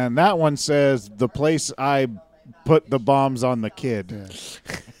man. That one says the place I put the bombs on the kid.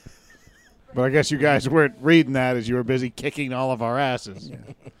 But I guess you guys weren't reading that as you were busy kicking all of our asses.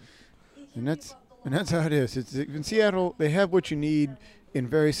 And that's how it is. It's in Seattle. They have what you need in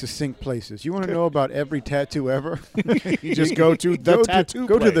very succinct places. You want to know about every tattoo ever? You just go to the tattoo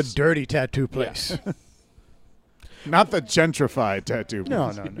Go to the place. dirty tattoo place. Not the gentrified tattoo.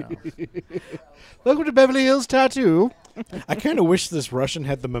 No, place. no, no. Welcome to Beverly Hills Tattoo. I kind of wish this Russian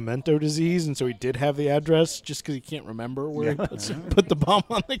had the memento disease, and so he did have the address, just because he can't remember where he put the bomb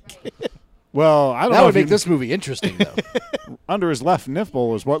on the kid. Well, I don't That know. would if make you- this movie interesting, though. under his left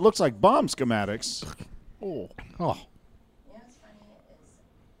nipple is what looks like bomb schematics. Oh, You know what's funny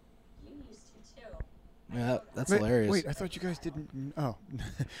is you used to too. yeah, that's Wait, hilarious. wait, I thought you guys didn't. Oh,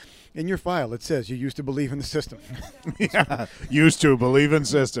 in your file it says you used to believe in the system. Yeah. Used to believe in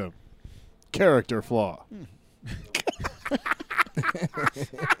system. Character flaw.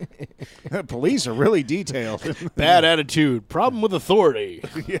 The police are really detailed. Bad attitude. Problem with authority.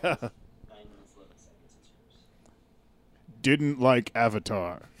 Yeah. 9 minutes, 11 seconds. It's yours. Didn't like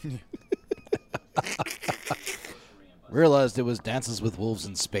Avatar. Realized it was Dances with Wolves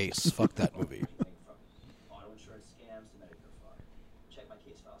in Space. Fuck that movie. Anything from auto insurance scams to Medicare fraud. Check my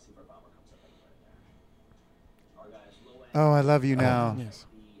case file, see if our bomber comes up anywhere in there. Our guys low end. Oh, I love you now. Yes.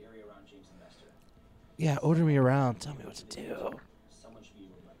 The area around James Investor. Yeah, order me around. Tell me what to do. Someone should be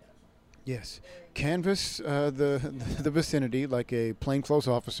able to identify. Yes. Canvass the vicinity like a plainclothes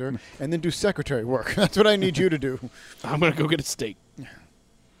officer, and then do secretary work. That's what I need you to do. I'm going to go get a steak.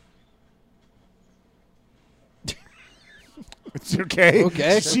 It's okay.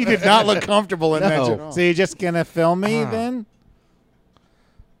 Okay. She did not look comfortable in No. that. So you're just going to film me then?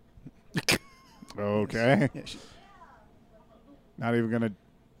 Okay. Yeah, she- Not even going to.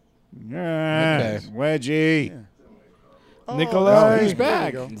 Yeah. Okay. Wedgie. Yeah. Nikolai. he's there you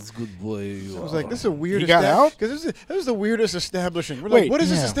back. go. It's a good boy. I was like, this is a weird. He got out? Because this is the weirdest establishing. We're Wait, like, what is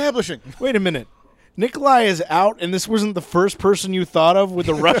this yeah. establishing? Wait a minute. Nikolai is out, and this wasn't the first person you thought of with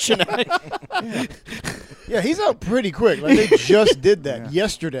the Russian Yeah, he's out pretty quick. Like they just did that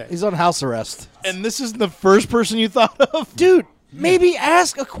yesterday. He's on house arrest. And this isn't the first person you thought of? Dude, maybe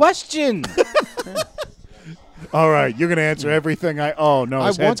ask a question. All right, you're going to answer everything Oh, no, I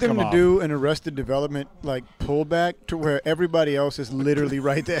his want head's them come to off. do an Arrested Development like pullback to where everybody else is literally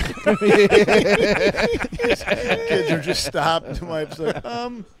right there. Kids are just stopped. The wife's like,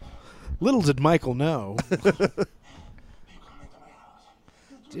 Little did Michael know.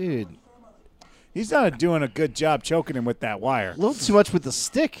 Dude, He's not doing a good job choking him with that wire. a little too much with the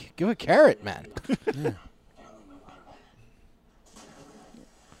stick. Give a carrot, man.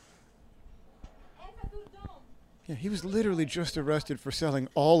 yeah, he was literally just arrested for selling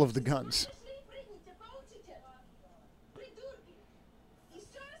all of the guns.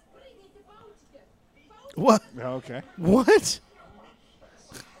 What? Okay. What?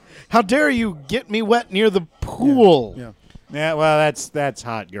 How dare you get me wet near the pool? Yeah. Yeah, well, that's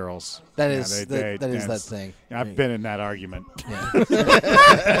hot girls. That Yeah, is they- that, that is that that's- thing. I've been in that argument. Yeah.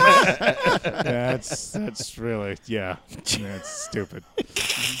 That's really that's stupid.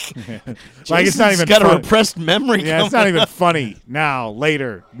 Like it's not even got a funny. repressed memory. Yeah, it's coming not even up. funny now.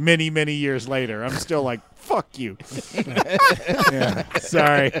 Later, many years later, I'm still like Fuck you. Yeah.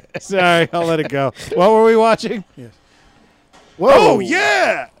 Sorry. I'll let it go. What were we watching? Yes. Whoa. Oh,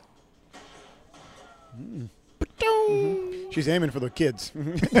 yeah. She's aiming for the kids.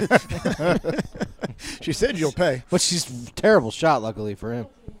 She said you'll pay. But she's terrible shot, luckily for him.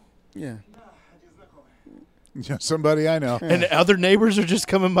 Yeah. Somebody I know. And other neighbors are just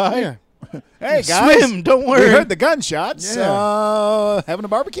coming by. Yeah. Hey, guys. Swim, don't We worry. heard the gunshots. Yeah. Having a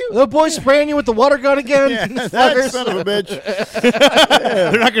barbecue? The boy spraying you with the water gun again? Yeah, that Fuckers. son of a bitch.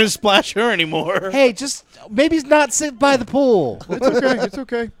 They're not going to splash her anymore. Hey, just maybe not sit by the pool. It's okay. It's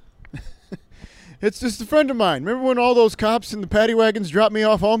okay. It's just a friend of mine. Remember when all those cops in the paddy wagons dropped me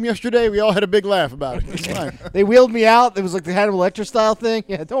off home yesterday? We all had a big laugh about it. It's fine. They wheeled me out. It was like the Hannibal Lecter style thing.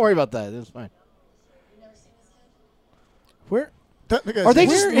 Yeah, don't worry about that. It was fine. Where? That guy's- Are they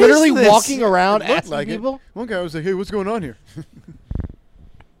Where just is literally this? walking around It looked asking like it. people? One guy was like, "Hey, what's going on here?"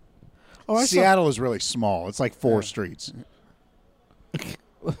 Oh, I saw. Seattle is really small. It's like 4 streets.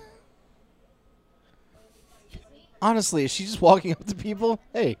 Honestly, is she just walking up to people?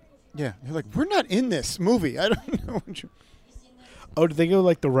 Hey, Yeah, you're like, "We're not in this movie." I don't know. What you Oh, did they go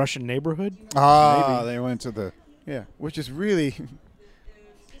like the Russian neighborhood? Ah, they went to the... Yeah, which is really.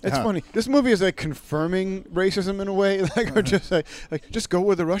 It's Huh. funny. This movie is like confirming racism in a way, like or just like just go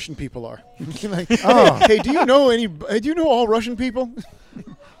where the Russian people are. Like, oh, hey, do you know all Russian people?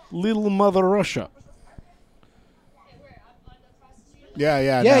 Little Mother Russia. Yeah.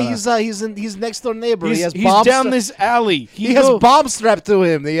 yeah, no. he's next door neighbor. He's, he has he's bombs down this alley. He has bombs strapped to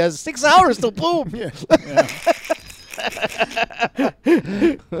him. He has 6 hours to boom. Yeah.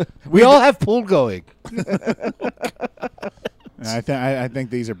 We all have pool going. I think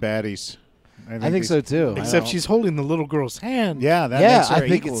these are baddies. I think so too. Except she's holding the little girl's hand. Yeah, that Yeah, makes her I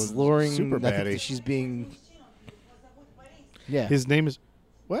think equal it's luring. super I think baddie. that she's being. Yeah. His name is.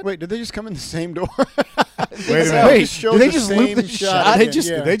 Wait, did they just come in the same door? Wait a minute. Wait, Showed did they the just loop same the shot? They again, just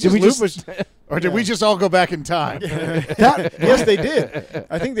yeah. they Did we just just- loop us, or did we just all go back in time? Yes, they did.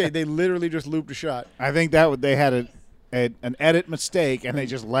 I think they literally just looped a shot. I think they had an edit mistake and they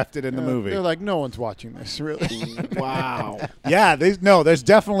just left it in the movie. They're like, no one's watching this, really. Wow. Yeah, there's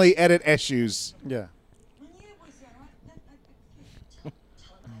definitely edit issues. Yeah. Tell him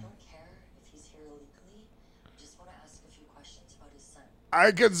I don't care if he's here illegally. Just want to ask a few questions about his son.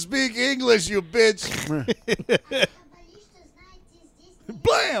 I can speak English, you bitch.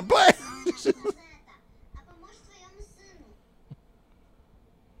 Blam, blam.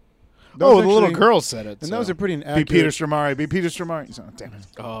 Oh, the little girl said it. And so. that was a pretty Be inaccurate. Peter Stormare. Be Peter Stormare. Oh, damn it.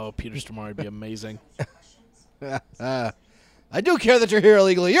 Oh, Peter Stormare would be amazing. I do care that you're here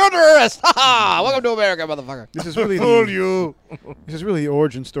illegally. You're under arrest. Ha ha! Welcome to America, motherfucker. This is really Told the, you. this is really the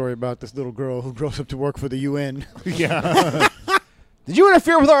origin story about this little girl who grows up to work for the UN. Yeah. Did you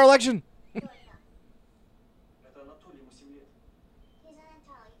interfere with our election? Это Анатолий, ему 7 лет. He's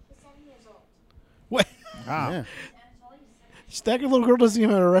Anatoly. He's 7 years old. What? Ah. Yeah. That little girl doesn't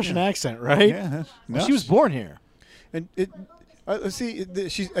even have a Russian accent, right? Yeah. No. She was born here. And it. Let's see.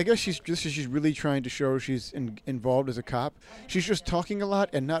 I guess she's really trying to show she's involved as a cop. She's just talking a lot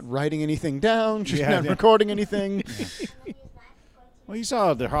and not writing anything down. She's not recording anything. Well, you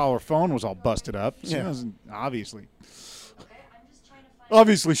saw how her phone was all busted up. She Yeah. wasn't, obviously. Okay, I'm just trying to find.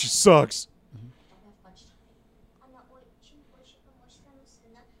 Obviously, she sucks. Don't have much time. Она очень помочь своему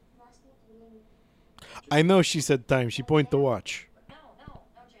сыну. Вас нет времени. I know she said time. She pointed the watch. No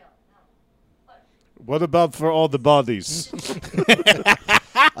jail. No. What about for all the bodies?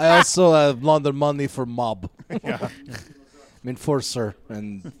 I also have laundered money for mob. Enforcer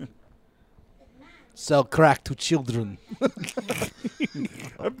and sell crack to children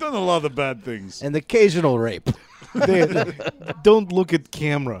I've done a lot of bad things. and occasional rape. Don't look at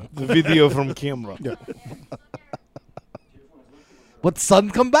camera. The video from camera. But son,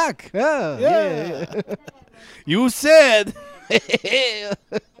 come back. Yeah. You said. I just found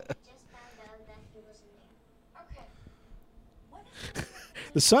out that he wasn't there. Okay. What?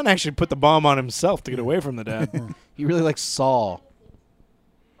 The son actually put the bomb on himself to get away from the dad. He really likes Saw.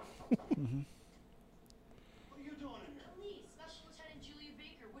 What are you doing in here? Police, Special Lieutenant Julia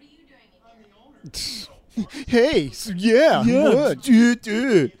Baker. What are you doing again? I'm the owner. Hey, yeah, what?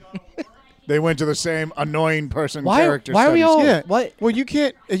 They went to the same annoying person Why character are we studies. all? Yeah. What? Well, you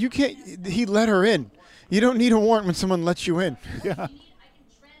can't. He let her in. You don't need a warrant when someone lets you in. Yeah. I can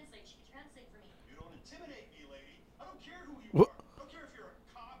translate. She can translate for me. You don't intimidate me, lady. I don't care who you What? are. I don't care if you're a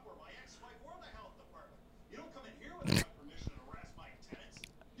cop or my ex-wife or the health department. You don't come in here without permission to harass my tenants.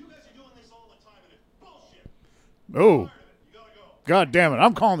 You guys are doing this all the time, and it's bullshit. Oh, Tired of it. You gotta go. God damn it.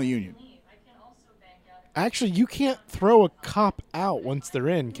 I'm calling the union. Leave. I can also bank out Actually, you can't throw a cop out once they're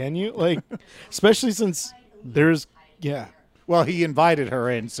in, can you? Like, especially since there's Well, he invited her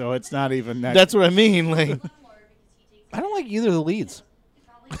in, so it's not even that. That's what I mean. Like, I don't like either of the leads.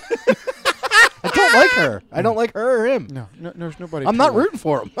 I don't like her. I don't like her or him. No, there's nobody. I'm to not like. rooting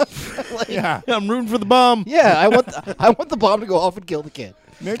for him. yeah. I'm rooting for the bomb. Yeah, I want the bomb to go off and kill the kid.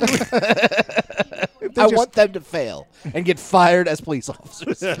 Maybe I want them to fail and get fired as police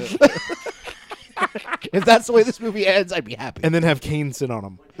officers. If that's the way this movie ends, I'd be happy. And then have Kane sit on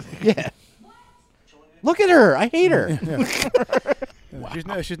him. Yeah. Look at her. I hate her.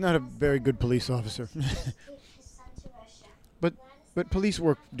 Yeah, she's not a very good police officer. But police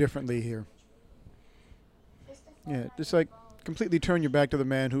work differently here. Yeah, just like completely turn your back to the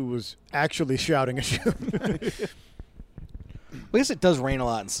man who was actually shouting at you. I guess it does rain a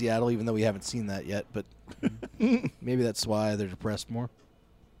lot in Seattle, even though we haven't seen that yet. But maybe that's why they're depressed more.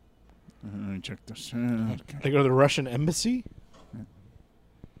 Let me check this. They go to the Russian embassy.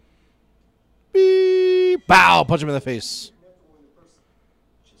 Beep. Bow. Punch him in the face.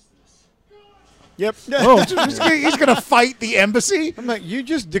 Yep. Oh, he's going to fight the embassy? I'm like, you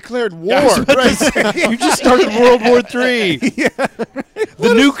just declared war. You just started World War III.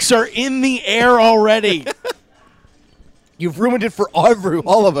 The nukes are in the air already. You've ruined it for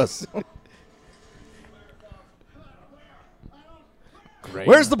all of us. Great.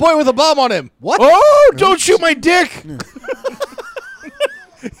 Where's the boy with a bomb on him? What? Oh, don't shoot my dick.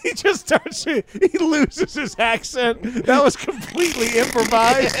 He just starts. He loses his accent. That was completely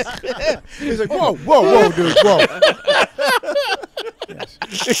improvised. He's like, whoa, dude, whoa.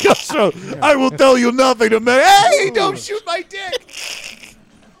 It goes so. I will tell you nothing to me. Hey, don't shoot my dick.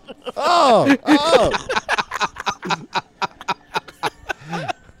 Oh.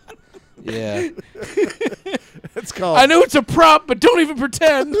 Yeah. It's called. I know it's a prop, but don't even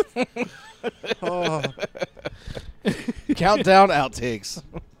pretend. Countdown outtakes.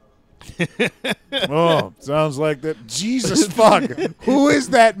 Oh, sounds like that. Jesus fuck. Who is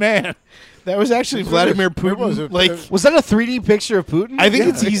that man? That was actually Vladimir It was Putin. a- Like, Was that a 3D picture of Putin? I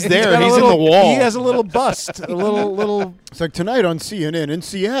think he's there. got a He's little- in the wall. He has a little bust. A little. It's like tonight on CNN in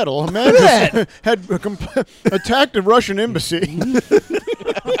Seattle, a man had attacked a Russian embassy.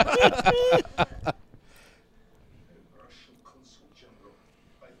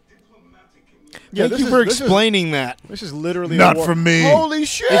 Yeah, Thank you for explaining that. This is literally Not a war. from me. Holy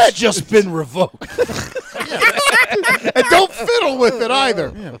shit! It's just been revoked. And don't fiddle with it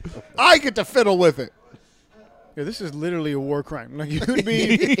either. I get to fiddle with it. Yeah, this is literally a war crime. Like, you could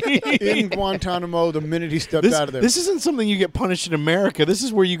be in Guantanamo the minute he stepped out of there. This isn't something you get punished in America. This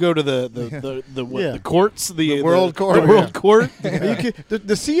is where you go to the courts, the world court, the world yeah. court. You could-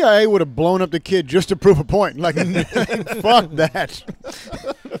 the CIA would have blown up the kid just to prove a point. Like, fuck that.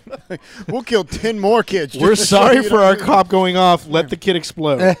 We'll kill 10 more kids. just We're to show sorry you for don't our do cop going off. Let the kid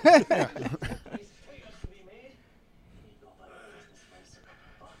explode.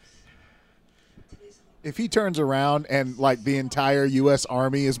 If he turns around and like the entire U.S.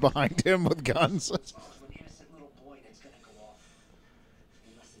 Army is behind him with guns. An innocent little boy that's gonna go off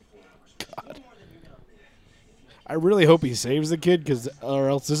in less than 4 hours. God. More than you're gonna live. I really hope he saves the kid, or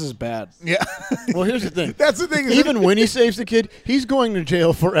else this is bad. Yeah. it. Well, here's the thing. That's the thing. Even when he saves the kid, he's going to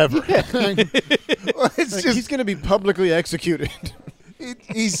jail forever. it's Like, just he's going to be publicly executed.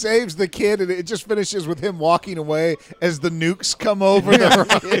 he saves the kid, and it just finishes with him walking away as the nukes come over the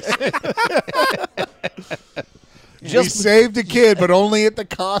horizon. We saved a kid, but only at the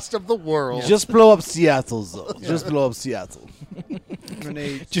cost of the world. Just blow up Seattle, though. Just blow up Seattle.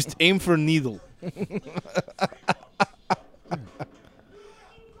 Just aim for a needle.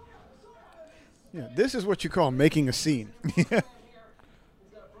 Yeah, this is what you call making a scene.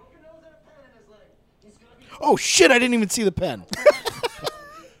 Oh shit! I didn't even see the pen.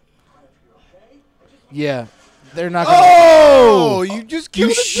 Yeah. They're not going Oh, you just You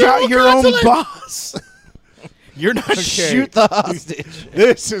killed a shot general your own consulate. boss. You're not to shoot the hostage.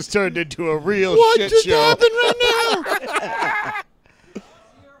 This has turned into a real What shit just show. happened right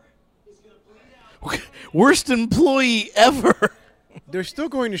now? Worst employee ever. They're still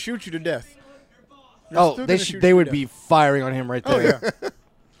going to shoot you to death. Oh, still they gonna shoot they you would to be firing on him right Oh, there. yeah.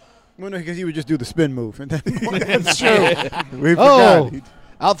 Well, no, because he would just do the spin move. And then That's true. We Oh, forgot.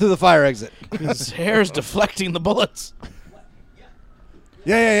 out through the fire exit. His hair's deflecting the bullets.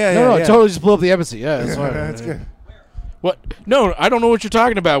 Yeah. No, yeah. it totally just blew up the embassy. Yeah, that's fine. That's good. What? No, I don't know what you're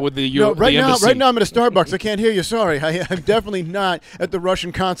talking about with the No, right the now, embassy. right now I'm at a Starbucks. I can't hear you. Sorry, I'm definitely not at the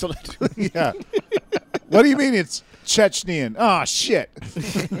Russian consulate. Yeah. What do you mean it's Chechenian? Oh, shit.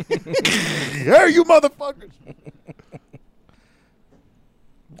 Hey, you motherfuckers.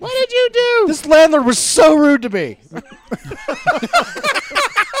 What did you do? This landlord was so rude to me.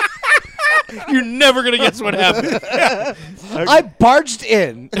 You're never gonna guess what happened. I barged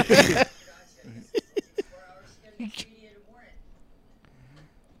in. 4 hours to get an immediate warrant.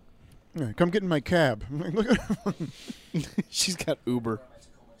 Yeah, come get in my cab. Look at She's got Uber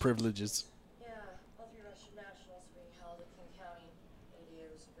privileges. Yeah, all 3 Russian nationals are being held in King County.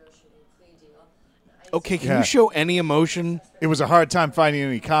 ADA was negotiating a plea deal. Okay, can Yeah. you show any emotion? It was a hard time finding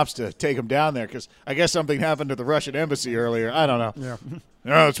any cops to take him down there because I guess something happened to the Russian embassy earlier. I don't know. Yeah.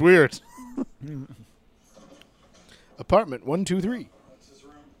 No, it's weird. Apartment 123.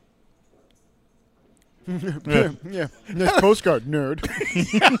 yeah. Nice postcard, nerd.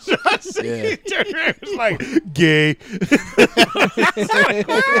 Yeah. It was like gay.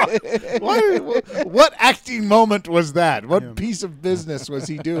 What acting moment was that? What piece of business was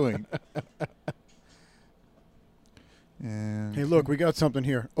he doing? And Hey, look, we got something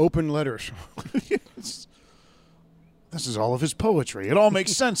here. Open letters. this is all of his poetry. It all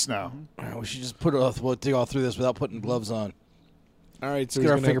makes sense now. All right, we should just dig all through this without putting gloves on. All right, so Get he's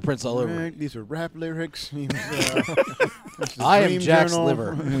our gonna, fingerprints all over. Right, these are rap lyrics. He was, this is I am Dream Jack's Journal.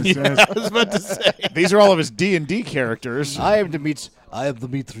 liver. I was about to say. These are all of his D&D characters. I am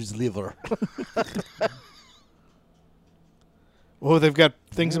Dimitri's liver. Oh, they've got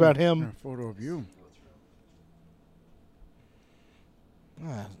things about Yeah, him. photo of you.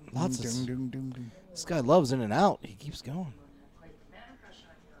 Lots of. This guy loves In and Out. He keeps going,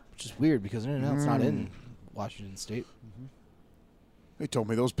 which is weird because In and Out's not in Washington State. They told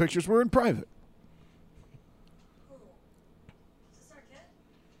me those pictures were in private. Is this our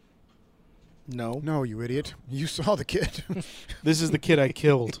kid? No, No, you idiot. You saw the kid. this is the kid I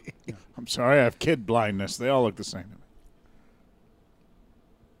killed. I'm sorry, I have kid blindness. They all look the same to me.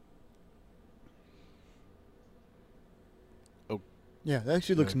 yeah, that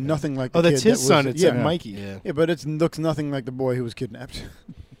actually looks nothing like the Oh, that's kid his that son. was, It's yeah. Mikey. Yeah, but it looks nothing like the boy who was kidnapped.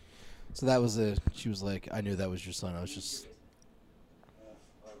 So that was she was like, I knew that was your son. I was just.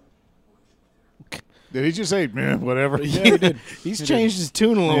 Did he just say, "Meh, whatever"? Yeah, he did. He's changed his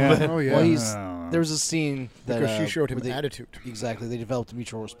tune a little Yeah. bit. Oh, yeah. Well, there was a scene that because she showed him where they- attitude. Exactly, they developed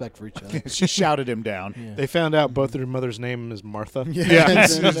mutual respect for each other. She shouted him down. Yeah. They found out both their mother's name is Martha. Yeah.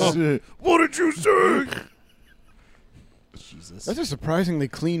 and, What did you say? Jesus. that's a surprisingly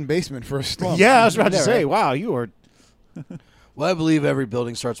clean basement for a slum. Yeah, I was about to Yeah, say, right. wow, you are. Well, I believe every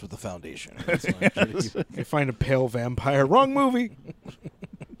building starts with the foundation. That's like- They find a pale vampire. Wrong movie.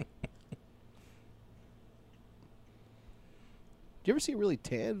 Do you ever see a really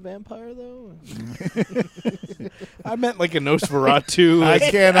tan vampire though? I meant like a Nosferatu. I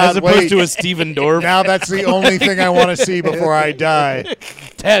cannot as opposed wait. to a Steven Dorff. Now that's the only thing I want to see before I die.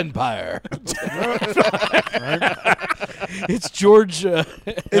 Tanpire. It's George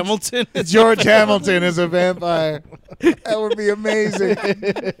Hamilton. George Hamilton is a vampire. That would be amazing.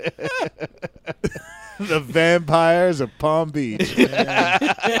 The vampires of Palm Beach.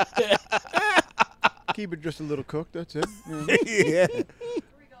 Keep it just a little cooked. That's it. Yeah. Yeah. Where are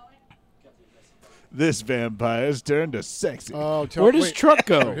we going? This vampire's turned to sexy. Oh, Where does wait. truck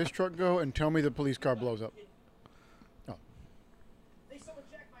Where go? his truck go? And tell me the police car blows up. They someone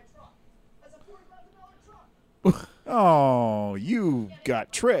jacked my truck. That's a $40,000 truck. Oh, you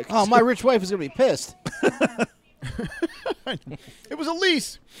got tricked. Oh, my rich wife is gonna be pissed. It was a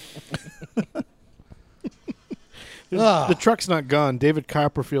lease. The truck's not gone. David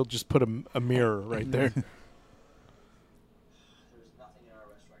Copperfield just put a mirror right there. There's nothing in our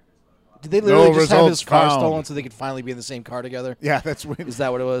arrest records about Did they literally No just have his results car found. stolen so they could finally be in the same car together? Yeah, that's when, Is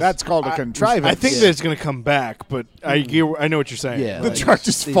that what it was? that's called a contrivance. I think that it's going to come back, but I know what you're saying. Yeah. the like, truck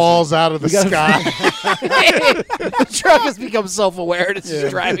just these- falls out of the gotta- sky. the truck has become self-aware and it's just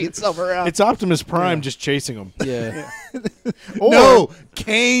driving itself around. It's Optimus Prime just chasing him. yeah. No,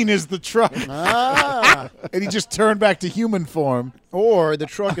 Kane is the truck, Ah. and he just turned back to human form. Or the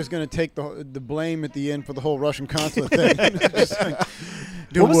truck is going to take the blame at the end for the whole Russian consulate thing. Just like,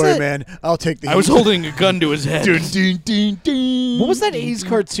 don't was worry, that? man. I'll take the I was heat." holding a gun to his head. Dun, dun, dun, dun. What was that 80s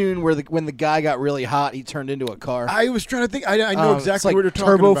cartoon where when the guy got really hot, he turned into a car? I was trying to think. I know It's exactly like what you're talking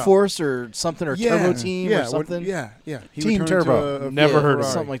Turbo about. Force or something, or Turbo Team yeah, or something. yeah. He Team would turn Turbo. into a Never Fiat heard of it.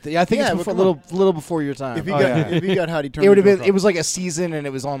 Ferrari. Something like that. Yeah, I think Yeah, it's but before, come on. little before your time. If he got hot, he turned. it would have into a been. It car. was like a season, and it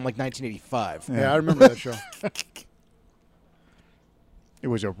was on like 1985. Yeah, I remember that show. It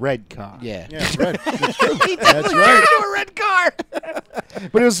was a red car. Yeah. Yeah, red. He That's turned right. into a red car.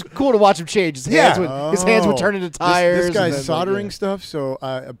 But it was cool to watch him change. His hands would turn into tires. This and guy's then, like, soldering yeah. stuff, so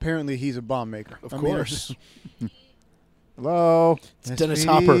apparently he's a bomb maker. Of I mean, course. Hello. It's Dennis SPD.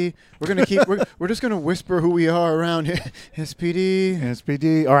 Hopper. We're gonna keep. We're just gonna whisper who we are around here. SPD.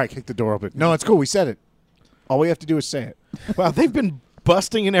 SPD. All right, kick the door open. No, it's cool. We said it. All we have to do is say it. Wow, they've been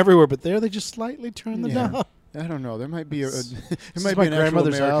busting in everywhere, but there they just slightly turn the Yeah. knob. I don't know. There might be a. This It might is my be an actual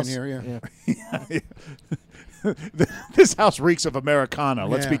grandmother's American house. here. Yeah. This house reeks of Americana.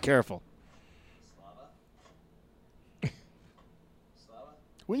 Let's Yeah. be careful.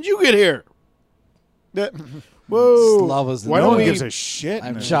 When did you get here? That- Whoa. Slava's the Why No don't one we- gives a shit.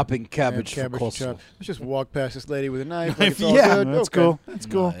 I'm man. chopping cabbage, cabbage for and coleslaw. chop. Let's just walk past this lady with a knife. Like it's all Yeah, good. That's Okay. cool. That's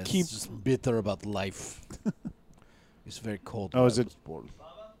cool. No, it's Keep- just bitter about life. It's very cold. Oh, when is I it- was born.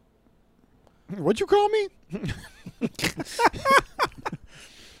 What'd you call me?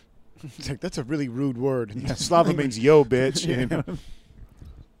 It's like, that's a really rude word. Yeah, Slava means yo, bitch. You know?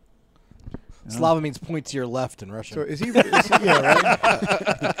 Slava means point to your left in Russian. So is he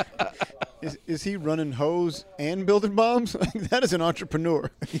yeah, right? Is he running hose and building bombs? Like, that is an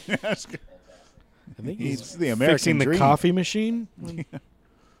entrepreneur. Yes. I think He's the American fixing the dream. coffee machine.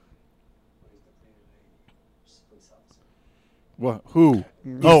 What? Who?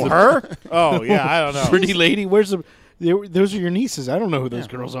 Oh, her? Oh, yeah. I don't know. Pretty lady. Where's the? Those are your nieces. I don't know who those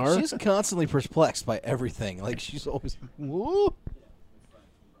girls are. She's constantly perplexed by everything. Like she's always. Whoa.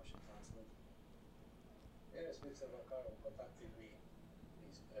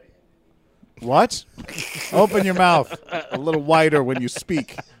 What? Open your mouth a little wider when you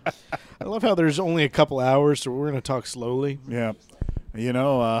speak. I love how there's only a couple hours, so we're going to talk slowly. Yeah. You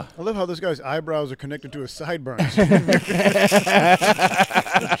know, I love how this guy's eyebrows are connected to his sideburns. Jesus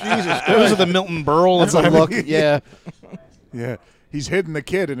Those are the Milton Berle. That's a look. Yeah. yeah, he's hidden the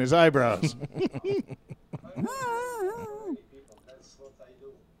kid in his eyebrows.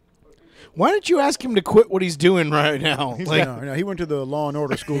 Why don't you ask him to quit what he's doing right now? Like, No, he went to the Law and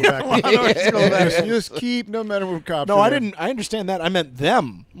Order school back then. Just keep, no matter what cops. no, are I there. didn't. I understand that. I meant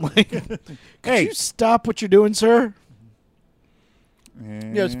them. Like, could Hey. you stop what you're doing, sir?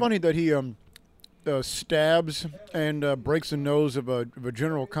 Yeah, it's funny that he stabs and breaks the nose of a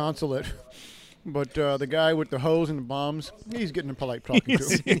general consulate, but the guy with the hose and the bombs, he's getting a polite talking to.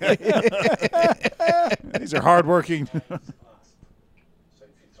 These are hardworking. So if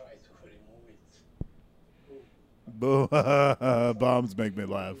you try to remove it, Boo. Bombs make me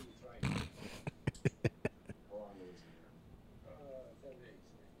laugh. 10 days,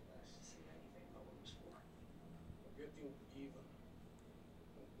 to see anything no one was for. Getting even.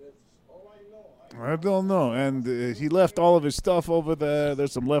 That's all I know. I don't know. And he left all of his stuff over there.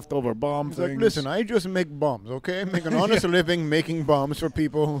 There's some leftover bomb He's things. like, listen, I just make bombs, okay? Make an honest living making bombs for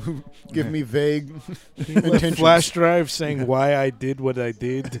people who give me vague intentions. Flash drive saying why I did what I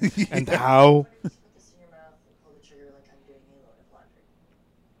did and how. Put this in your mouth and pull the trigger like I'm doing a load of laundry.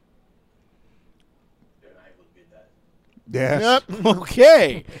 Then I will be dead. Yes. Yep.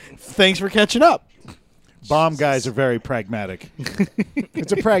 Okay. Thanks for catching up. Bomb guys are very pragmatic.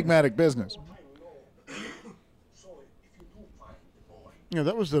 It's a pragmatic business. So if you do find the boy, Yeah,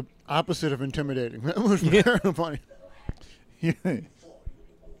 that was the opposite of intimidating. That was very funny. He's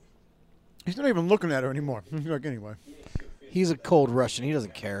not even looking at her anymore. He's like, anyway. He's a cold Russian. He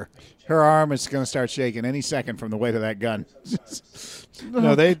doesn't care. Her arm is going to start shaking any second from the weight of that gun.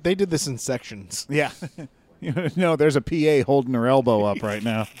 No, they did this in sections. Yeah. No, there's a PA holding her elbow up right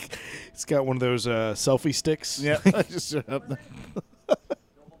now. It's got one of those selfie sticks. Yeah. Just, He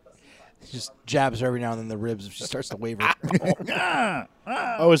just jabs her every now and then in the ribs if she starts to waver.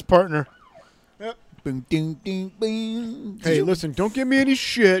 Oh, his partner. boom, ding, ding, boom. Hey, listen, don't give me any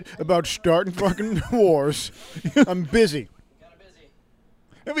shit about starting fucking wars. I'm busy.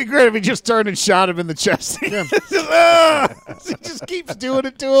 It'd be great if he just turned and shot him in the chest. Yeah. He just keeps doing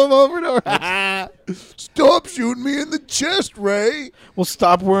it to him over and over. Stop shooting me in the chest, Ray. Well,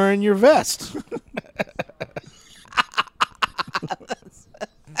 stop wearing your vest.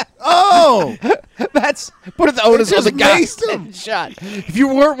 Oh, That's put it the onus on just the guy. maced him. Shot. If you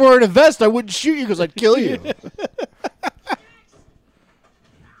weren't wearing a vest, I wouldn't shoot you because I'd kill you.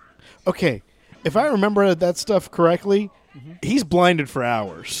 Okay, if I remember that stuff correctly, he's blinded for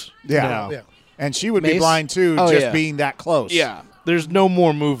hours. yeah. now. Yeah. And she would be Mace? blind too, Oh, just yeah. being that close. Yeah, there's no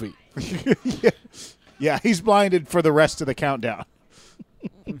more movie. Yeah, he's blinded for the rest of the countdown.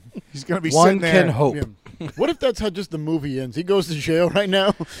 He's going to be One sitting there. can hope. Yeah. What if that's how just the movie ends? He goes to jail right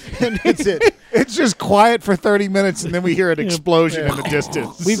now, and that's it. It's just quiet for 30 minutes, and then we hear an explosion in the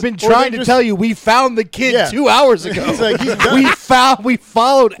distance. We've been Or trying they to just- tell you we found the kid Yeah. 2 hours ago. It's like he's done. we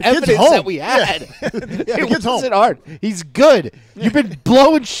followed evidence home. that we had. Yeah, It the kid's home. wasn't hard. He's good. You've been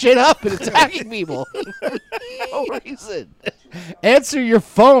blowing shit up and attacking people. No reason. Answer your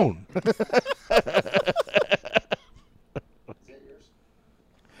phone.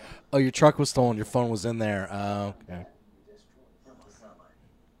 Oh, your truck was stolen. Your phone was in there. Oh, okay. No, it's not mine.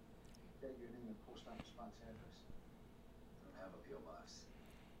 Bet your name and post office box address. I don't have a P.O. box.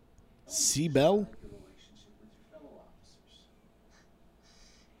 Seabell? Like your relationship with your fellow officers.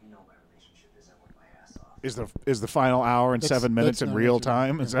 You know my relationship is I work my ass off. Is the final hour and That's- 7 minutes that's in not real what you're-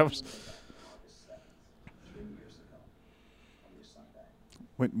 time? Is that August 7th, 3 years ago. On your Sunday.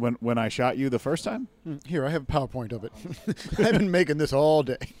 when I shot you the first time? Here, I have a PowerPoint of it. I've been making this all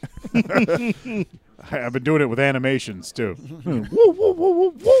day. I've been doing it with animations too. It's twice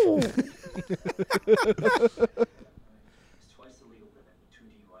the legal limit with 2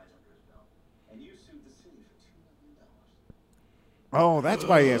 DUIs under his belt. And you sued the city for $2 million. Oh, that's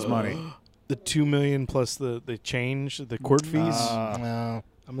why he has money. The $2 million plus the change, the court fees. No.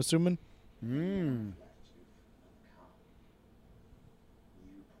 I'm assuming. Mm.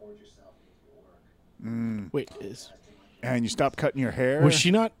 You poured yourself into your work. Wait, is And you stop cutting your hair. was she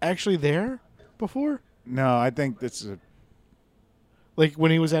not actually there before? No, I think this is. Like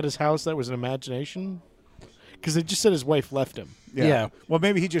when he was at his house, that was an imagination. Because they just said his wife left him. Yeah. Well,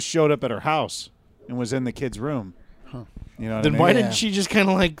 maybe he just showed up at her house and was in the kid's room. You know what Then I why mean? didn't she just kind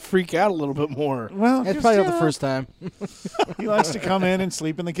of like freak out a little bit more? Well, That's just, probably you not the know, first time. He likes to come in and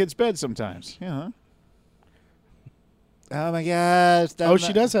sleep in the kid's bed sometimes. Yeah. Oh my gosh. Oh,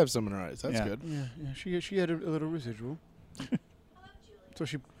 she does have some in her eyes. That's Yeah. good. Yeah, she had a little residual. So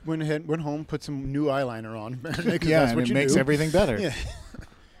she went home, put some new eyeliner on. Because Yeah, that's and what it you makes do. everything better. Yeah.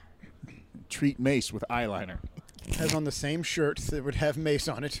 Treat Mace with eyeliner. Has on the same shirt that would have Mace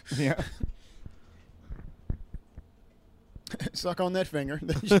on it. Yeah. Suck on that finger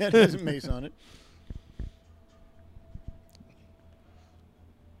that has Mace on it.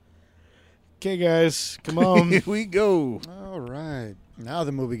 Okay, guys, come on. Here we go. All right. Now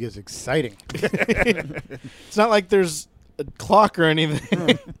the movie gets exciting. It's not like there's a clock or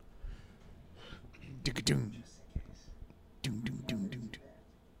anything. Doo-ga-doom. Doom, doom, doom, doom, doom.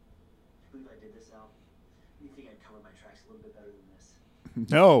 I believe I did this out. You think I'd cover my tracks a little bit better than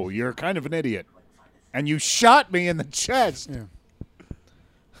this? No, you're kind of an idiot. Like find it. And you shot me in the chest. Yeah.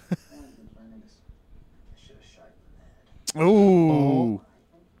 I've been planning this. I should have shot you in the head. Ooh.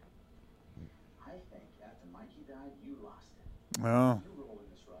 I think after Mikey died, you lost it. Oh. You rolled in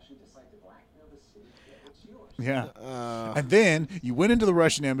this rush and decided to blackmail the city to get what's yours. Yeah. And then you went into the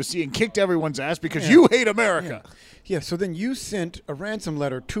Russian embassy and kicked everyone's ass because you hate America. Yeah, so then you sent a ransom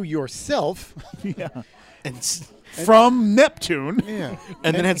letter to yourself. Yeah. and, From Neptune. Yeah.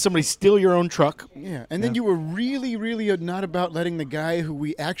 and then had somebody steal your own truck. Yeah. And then you were really, really not about letting the guy who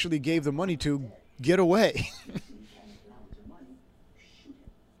we actually gave the money to get away.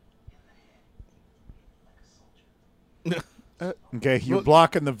 Okay, you're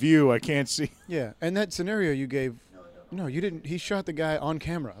blocking the view. I can't see. Yeah. And that scenario you gave. No, you didn't. He shot the guy on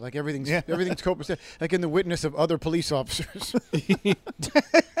camera. Like everything's Yeah. everything's copacetic. Like in the witness of other police officers.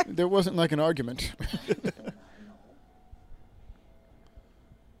 There wasn't like an argument. See,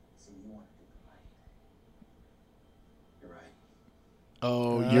 you want to do the right thing. You're right.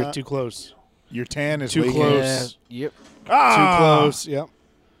 Oh, Uh, you're too close. Your tan is Too leaking. close. Yep. Ah! Too close. Yep.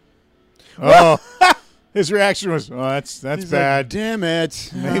 Oh. His reaction was, "Oh, that's He's like, bad." damn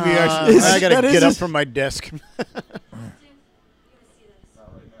it. Maybe I should- I gotta That is get up his- from my desk. Not right now, so you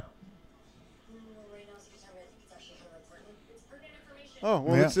tell me I think it's actually kind of pertinent. It's pertinent information. Oh,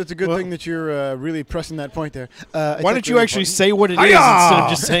 well, Yeah. it's a good Well- thing that you're really pressing that point there. Why don't you actually say what it is Hi-ya! instead of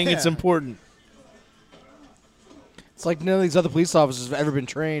just saying it's important? It's like none of these other police officers have ever been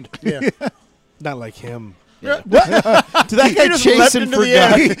trained. Yeah. Not like him. What? Did that guy just chase leapt and into the air.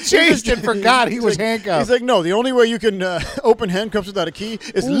 forgot? He chased and forgot he was He's handcuffed. like, no, the only way you can open handcuffs without a key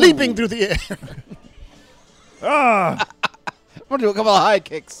is leaping through the air. Ah. I'm gonna do a couple of high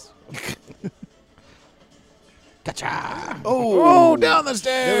kicks. Gotcha. Oh, down the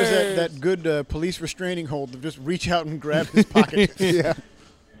There was stairs. that good police restraining hold to just reach out and grab his pocket. Yeah.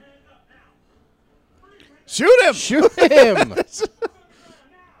 Shoot him. Shoot him.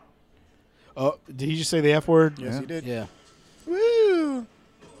 Oh, did he just say the F word? Yes, he did. Yeah. Woo!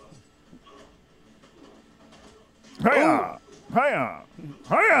 Hiya. Hiya.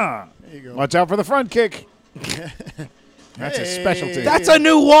 Hiya. There you go. Watch out for the front kick. That's a specialty. That's a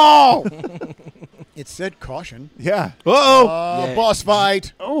new wall. It said caution. Yeah. Uh-oh. Yeah. Boss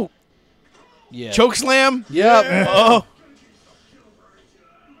fight. Oh. Yeah. Choke slam. Yep. Oh.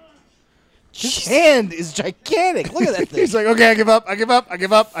 His hand is gigantic. Look at that thing. He's like, okay, I give up. I give up. I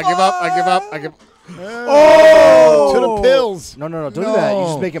give up. I give up. I give up. I give. Oh! To the pills. No, don't do that. You No.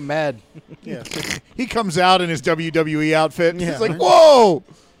 just make him mad. Yeah. He comes out in his WWE outfit. And Yeah. He's like, whoa.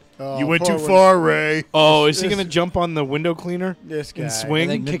 Oh, You went poor too one. far, Ray. Oh, is he going to jump on the window cleaner This guy. and swing?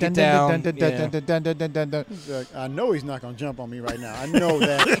 And then kick it down. Yeah. He's like, I know he's not going to jump on me right now. I know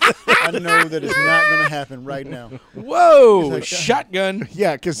that. I know that it's not going to happen right now. Whoa! like, shotgun.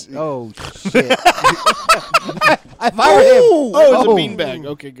 Yeah, because Oh shit! If I were him, Oh, it's a beanbag.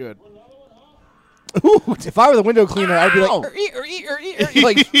 Okay, good. if I were the window cleaner, I'd be like,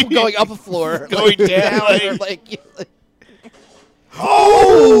 like going up a floor, Going like, down, or like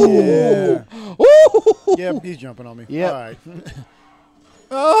Yeah. Ooh! Yep, he's jumping on me. Yep. All right.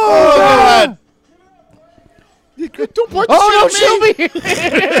 Oh, God. Don't point the Oh shit no, at me. shoot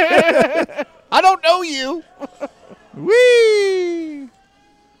me! I don't know you. wee.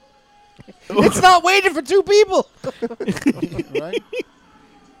 It's not waiting for two people. Right?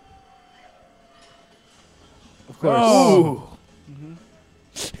 Of course. Oh.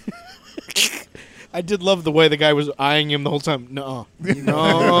 I did love the way the guy was eyeing him the whole time. No.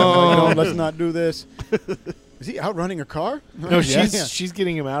 No, let's not do this. Is he outrunning a car? No, Yeah. she's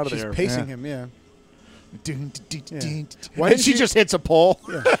getting him out of She's there. pacing him, yeah. Why did she just hits a pole?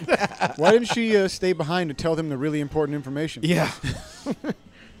 Why didn't she stay behind to tell them the really important information? Yeah.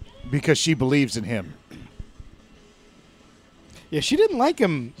 Because she believes in him. Yeah, she didn't like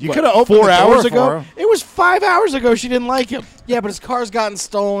him. You what, coulda opened 4 the door hours for ago. her. It was 5 hours ago. She didn't like him. Yeah, but his car's gotten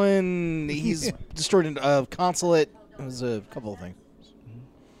stolen. He's destroyed a consulate. It was a couple of things.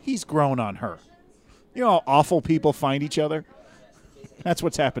 He's grown on her. You know how awful people find each other? That's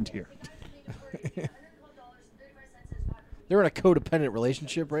what's happened here. They're in a codependent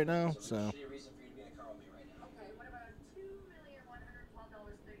relationship right now, so. Any reason for you to be in a car with me right now? Okay, what about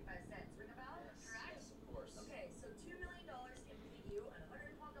 $2,112.35? Ring a bell? Correct? Yes, of course. Okay, so $2 million can pay you and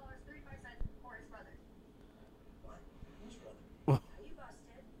 $112.35 for his brother. What? Who's brother? Are you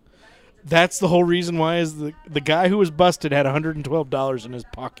busted? The guy who That's the whole reason why is the guy who was busted had $112 in his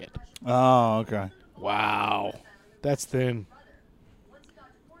pocket. Oh, okay. Wow. That's thin. once he got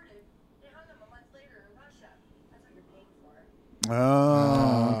deported, they hung him a month later in Russia. That's what you're paying for.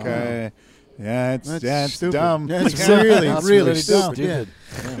 Oh, okay. Yeah, it's stupid. dumb. That's Except- really, that's really really stupid. stupid.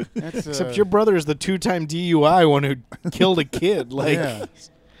 Yeah. That's, Except your brother is the 2-time DUI one who killed a kid. Like, yeah.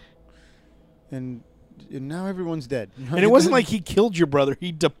 And now everyone's dead. and it wasn't like he killed your brother;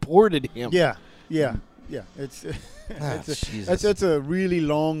 he deported him. Yeah, yeah, yeah. It's Jesus. that's a really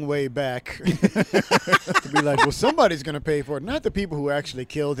long way back to be like, well, somebody's going to pay for it, not the people who actually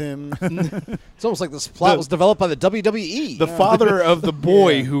killed him. It's almost like this plot was developed by the WWE. The father of the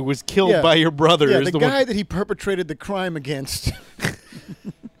boy Yeah. who was killed Yeah. by your brother Yeah, is the the guy one. that he perpetrated the crime against,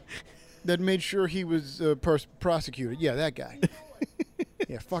 that made sure he was prosecuted. Yeah, that guy.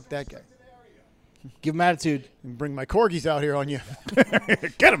 Yeah, fuck that guy. Give him attitude. And bring my corgis out here on you.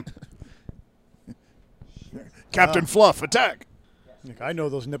 Get him. Captain Fluff, attack. Like, I know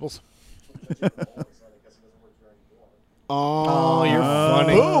those nipples. Oh, you're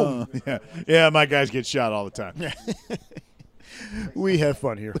funny. Boom. Yeah, my guys get shot all the time. We have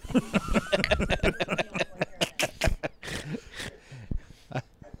fun here.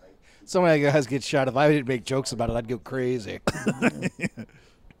 So many guys get shot. If I didn't make jokes about it, I'd go crazy.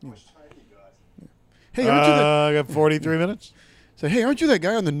 Hey, aren't you the, I got 43 minutes. say, hey, aren't you that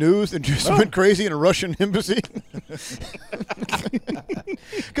guy on the news that just went crazy in a Russian embassy? Because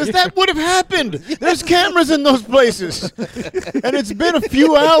that would have happened. There's cameras in those places, and it's been a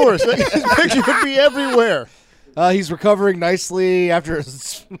few hours. His picture could be everywhere. He's recovering nicely after a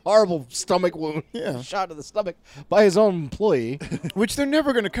horrible stomach wound. Yeah. Shot to the stomach by his own employee. Which they're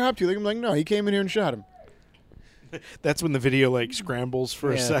never going to cop to. They're gonna be like, no, he came in here and shot him. That's when the video like scrambles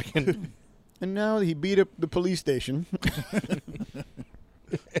for a Yeah. second. And now he beat up the police station.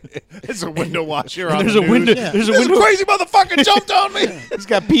 It's a window washer on There's the a window. news. There's a This window. crazy motherfucker jumped on me. He's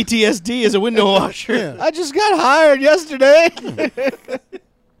got PTSD as a window washer. Yeah. I just got hired yesterday.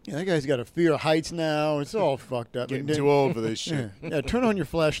 Yeah, that guy's got a fear of heights now. It's all fucked up. Getting too old for this shit. Yeah, turn on your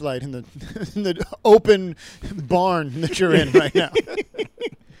flashlight in the open barn that you're in right now,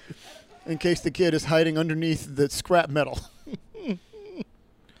 in case the kid is hiding underneath the scrap metal.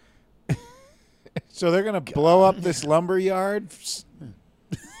 So they're going to blow up this lumber yard?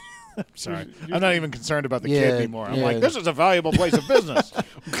 Sorry. I'm not even concerned about the kid Yeah, anymore. I'm yeah. like, this is a valuable place of business.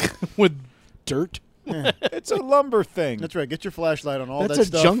 With dirt. It's a lumber thing. That's right. Get your flashlight on all That's that a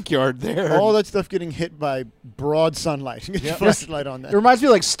stuff. junkyard there. All that stuff getting hit by broad sunlight. Get your flashlight on It that. reminds me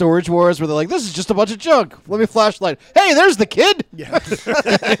of like Storage Wars where they're like, this is just a bunch of junk. Let me flashlight. Hey, there's the kid. Yeah.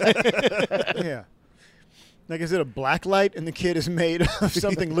 Yeah. Like, is it a black light and the kid is made of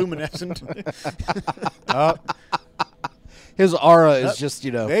something luminescent? His aura is just,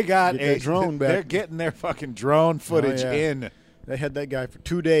 They got Get that drone back. They're getting their fucking drone footage yeah. in. They had that guy for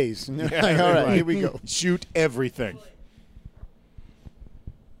 2 days. And they're Yeah, like, all they're right, like, here we go. Shoot everything.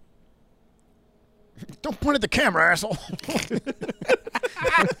 Don't point at the camera, asshole.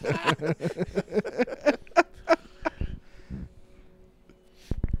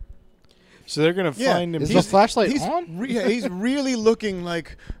 So they're gonna find him. Is the flashlight he's on? He's really looking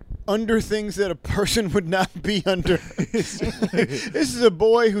like under things that a person would not be under. This is a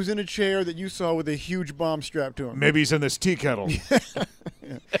boy who's in a chair that you saw with a huge bomb strapped to him. Maybe he's in this tea kettle.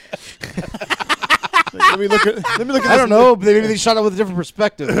 Let me look at. Let me look at. I don't know. But maybe they shot it with a different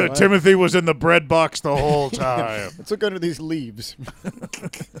perspective. Timothy was in the bread box the whole time. Let's look under these leaves.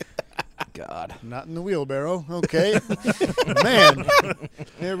 God. Not in the wheelbarrow. Okay. Man,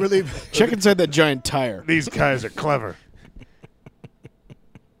 it really. Check inside that giant tire. These guys are clever.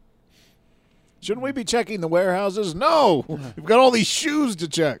 Shouldn't we be checking the warehouses? No. We've got all these shoes to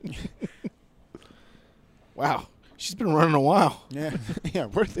check. Wow, she's been running a while. Yeah. Yeah.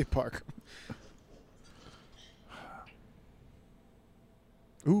 Where did they park?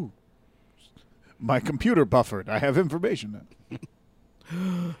 Ooh. My computer buffered. I have information now.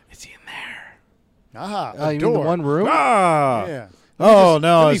 Is he in there? Aha. Oh, A you door. mean the one room? Ah. Yeah. Oh,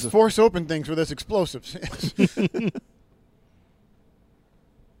 no. Let me it's- force open things with this explosives.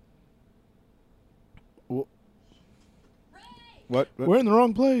 What? We're in the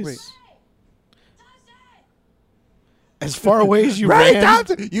wrong place. Wait. As far away as you Ray ran.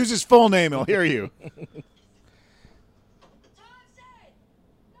 Thompson! Use his full name. He'll hear you.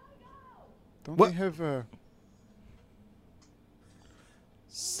 Don't What? they have?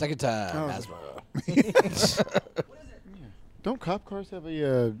 Second time. Oh. Asthma. Don't cop cars have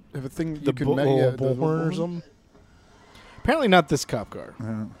a thing that The you can the bullhorn or bullhorn? something. Apparently not this cop car.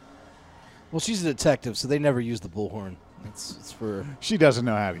 Well, she's a detective, so they never use the bullhorn. It's for She doesn't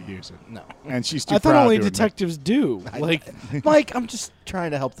know how to use it. no. And she's too I thought proud only to admit. detectives do. Like, Mike, I'm just trying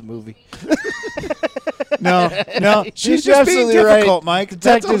to help the movie. No, no. She's You're just being absolutely right. difficult, Mike.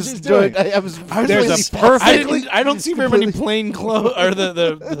 That's all Detectives she's do it. doing. I was There's a perfect. I don't see very many plain clothes or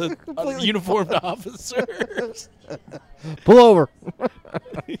the uniformed officers. Pull over.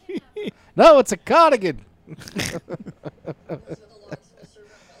 No, it's a cardigan.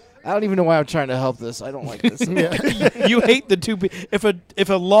 I don't even know why I'm trying to help this. I don't like this. You hate the two. If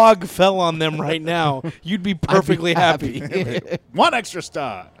a log fell on them right now, you'd be perfectly happy. One extra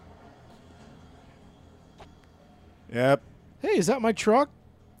star. Yep. Hey, is that my truck?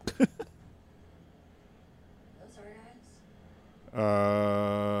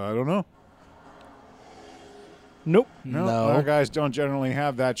 I don't know. Nope. No, No. our guys don't generally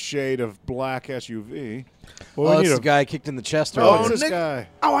have that shade of black SUV. Oh, we it's need the a- guy kicked in the chest Oh, earlier. it's this guy.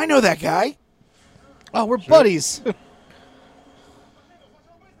 Oh, I know that guy. Oh, we're buddies.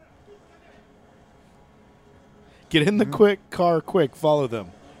 Get in the car quick. Follow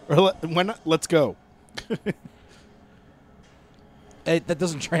them. Or why not? Let's go. That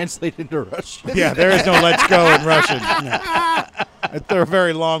doesn't translate into Russian. Yeah, there is no let's go in Russian. They're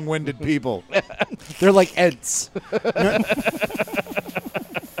very long-winded people. They're like Ents.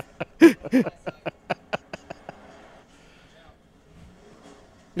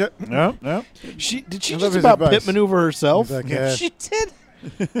 Yep. No, no. Did she I just love his about advice. pit maneuver herself? He's like, yeah. She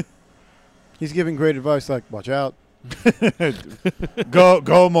did. He's giving great advice, like watch out.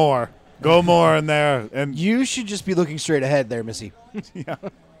 Go more. Go more in there. And You should just be looking straight ahead there, Missy.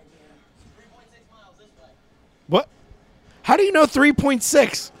 What? How do you know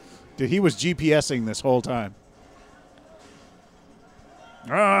 3.6? dude, he was GPSing this whole time.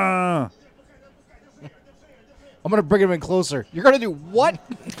 Ah. I'm going to bring him in closer. You're going to do what?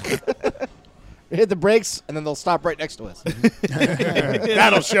 Hit the brakes, and then they'll stop right next to us.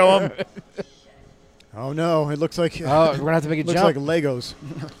 That'll show him. Oh no, it looks like Oh, we're going to have to make a looks jump. like Legos.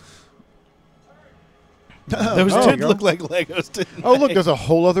 Those there did you go. look like Legos, didn't Oh look, there's a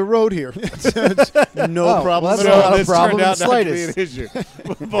whole other road here. It's no Oh, problem. well, that's at not all. a This problem turned in out the not to be an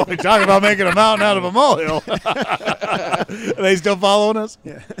slightest. issue. Boy, talking about making a mountain out of a molehill. Are they still following us?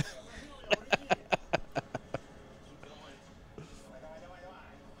 Yeah.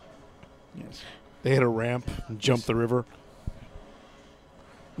 Yes. they? Hit a ramp and jumped the river.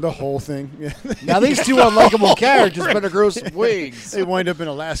 The whole thing. Yeah. Now these two unlikable characters better grow some wings. They wind up in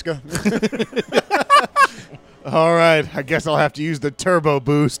Alaska. All right. I guess I'll have to use the turbo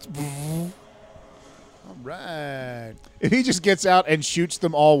boost. All right. If he just gets out and shoots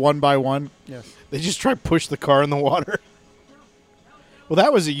them all one by one. Yes. They just try to push the car in the water. Well,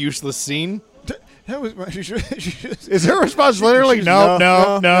 that was a useless scene. That was my. She should, Is her response literally no?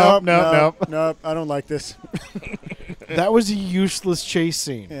 no. I don't like this. That was a useless chase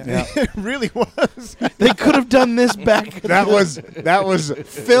scene. Yeah. It really was. They could have done this back. That was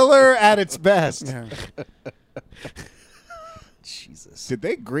filler at its best. Yeah. Jesus. Did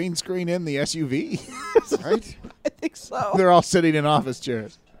they green screen in the SUV? Right? I think so. They're all sitting in office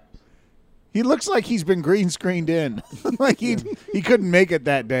chairs. He looks like he's been green screened in. Like he couldn't make it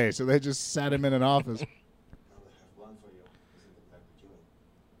that day, so they just sat him in an office. Now that I have one for you, isn't the pepper doing?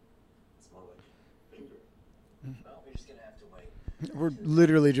 It's more like finger. Well, we're just gonna have to wait. We're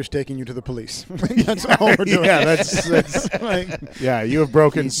literally just taking you to the police. That's all we're doing. Yeah, that's Like, yeah. You have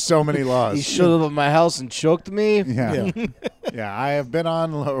broken so many He laws. showed up at my house and choked me. Yeah. yeah. Yeah, I have been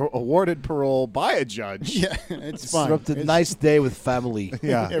on awarded parole by a judge. Yeah, it's fine. Disrupted It's- nice day with family.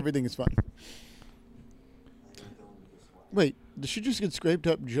 Yeah. Everything is fine. Wait, did she just get scraped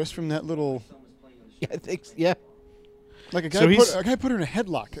up just from that little? Yeah, I think. Yeah. Like a guy, So he's- put her in a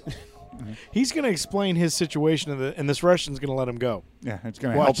headlock. He's going to explain his situation, and this Russian's going to let him go. Yeah, it's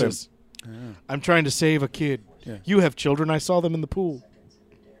going to help Watch him. this. I'm trying to save a kid. Yeah. You have children. I saw them in the pool.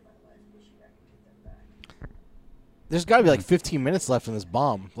 There's got to be like 15 minutes left in this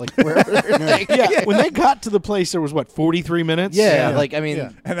bomb. Like, where? Like, Yeah, when they got to the place, there was, 43 minutes? yeah, like, I mean, Yeah.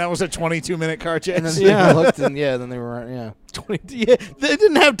 And that was a 22-minute car chase. and then Yeah. they looked and, then they were, 20, yeah, they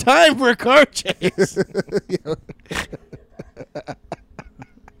didn't have time for a car chase.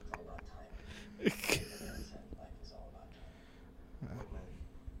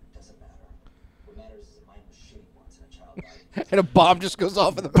 Doesn't matter. What matters is a mind was shitty once and a child died. and a bomb just goes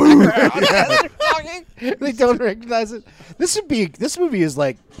off in the background. As they're talking. They don't recognize it. This movie is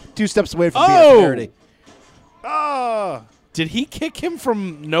like 2 steps away from being a parody. Oh. Did he kick him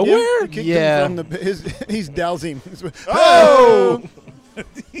from nowhere? He kicked Yeah. him from he's dousing. Oh!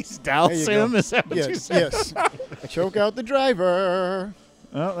 He's There you dousing go. him. Is that what you Yes, said? yes. Choke out the driver.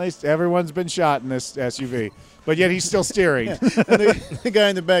 Well, at least everyone's been shot in this SUV, but yet he's still steering. And the guy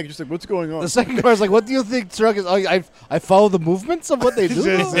in the back just like, what's going on? The second car's like, what do you think truck is? Oh, I follow the movements of what they do.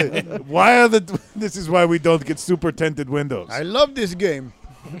 Why are the? This is why we don't get super tinted windows. I love this game.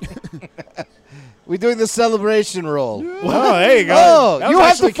 We're doing the celebration roll. Oh, there you go. Oh, That you was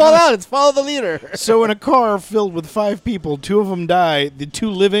have to actually fall kinda- out. It's follow the leader. So in a car filled with 5 people, 2 of them die. The 2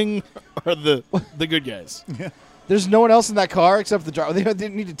 living are the good guys. There's no one else in that car except the driver. They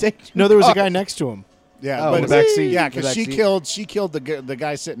didn't need to take. No, there was a guy next to him. Yeah, Oh, but in the back seat. Yeah, The because back she seat. killed the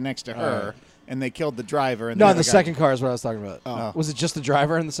guy sitting next to her, and they killed the driver. And No, the in the other guy- second car is what I was talking about. Oh. Was it just the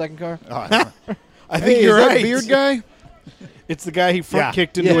driver in the second car? Oh, I don't know. I think Hey, you're is that right. beard guy? It's the guy he front Yeah.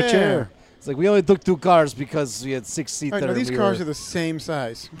 kicked into a Yeah. chair. It's like we only took 2 cars because we had 6 seats. All right, that now these we cars were- are the same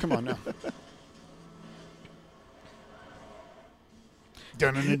size. Come on now.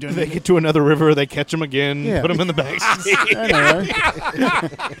 They get to another river, they catch him again, Yeah. put him in the back seat. I know, right?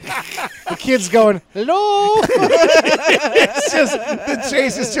 The kid's going, hello. It's just the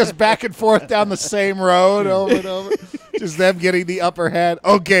chase is just back and forth down the same road over and over. Just them getting the upper hand.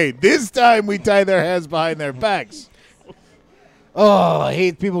 Okay, this time we tie their hands behind their backs. Oh, I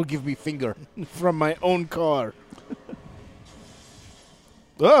hate people who give me finger. From my own car.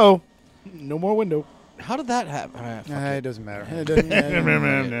 Uh-oh. No more window. How did that happen? It doesn't matter. It doesn't,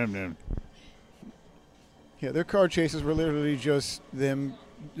 yeah, their car chases were literally just them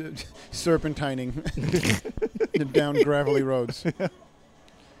serpentining down gravelly roads. And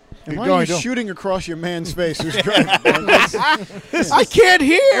why are going, you don't- shooting across your man's face who's driving? That's- I can't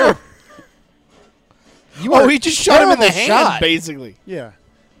hear! You Oh, he just shot him in the terrible hand, shot. basically. yeah.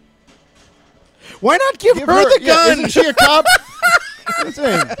 Why not give her the yeah, gun? Isn't she a cop? I'm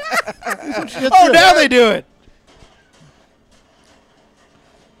saying. Oh, now they do it.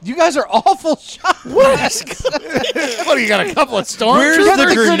 You guys are awful shots. What do you got? A couple of storm Where's troopers?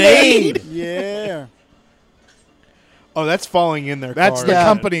 the grenade? Yeah. Oh, that's falling in their That's car. the Yeah.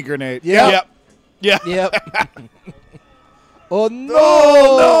 company grenade. Yep. Yeah. Yep. Oh no!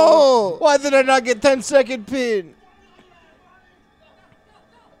 no! Why did I not get 10-second pin?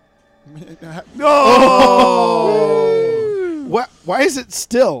 No! Why is it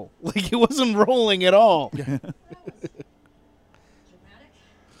still? Like it wasn't rolling at all. Dramatic?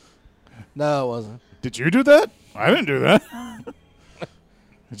 No, it wasn't. Did you do that? I didn't do that.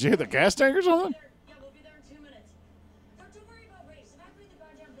 Did you hit the gas tank or something? Yeah, we'll be there in 2 minutes. Don't worry about race. Evacuate the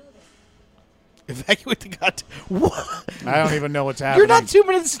goddamn building. Evacuate the goddamn. What? I don't even know what's happening. You're not 2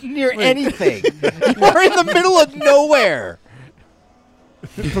 minutes near anything. You're in the middle of nowhere.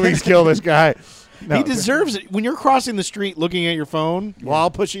 Please kill this guy. No. He deserves it. When you're crossing the street looking at your phone, While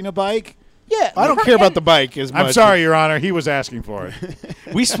pushing a bike? Yeah, I don't care about the bike as much. I'm sorry, Your Honor. He was asking for it.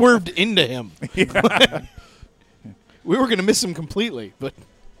 We swerved into him. We were going to miss him completely, but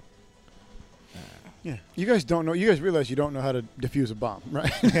Yeah, you guys don't know. You guys realize you don't know how to defuse a bomb,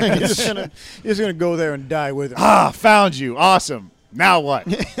 right? you're just gonna go there and die with it. Ah, found you. Awesome. Now what?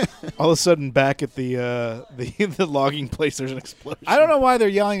 All of a sudden, back at the the logging place, there's an explosion. I don't know why they're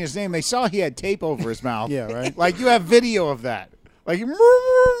yelling his name. They saw he had tape over his mouth. Yeah, right. Like you have video of that. Like,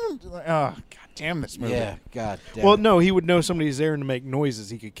 oh god damn this movie. Yeah, God damn. Well, it. no, he would know somebody's there to make noises.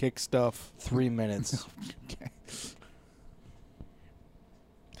 He could kick stuff. 3 minutes.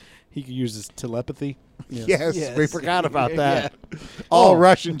 He could use his telepathy. Yes, Yes. we forgot about that. Yeah. All Oh.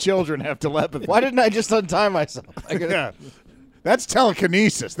 Russian children have telepathy. Why didn't I just untie myself? I could Yeah. That's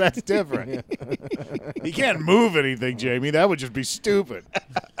telekinesis. That's different. He can't move anything, Jamie. That would just be stupid.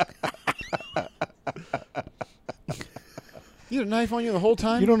 You had a knife on you the whole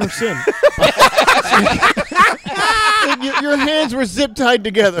time. You don't understand. Your hands were zip tied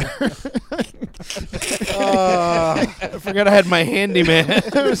together. I forgot I had my handyman.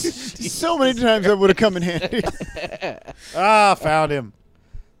 So many times that would have come in handy. Ah, found him.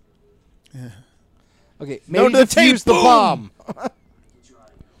 Okay, No maybe to the tape, defuse the boom! bomb.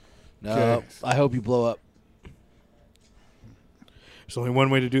 No, Okay. I hope you blow up. There's only one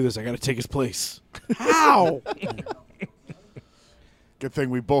way to do this. I got to take his place. How? Good thing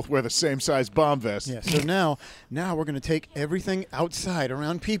we both wear the same size bomb vest. Yeah. So now we're gonna take everything outside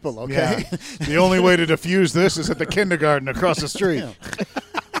around people. Okay. Yeah. The only way to defuse this is at the kindergarten across the street.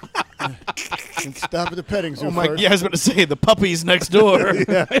 Yeah. And stop at the petting zoo Oh my! first. Yeah, I was about to say the puppy's next door.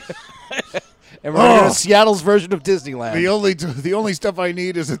 And we're going to Seattle's version of Disneyland. The only stuff I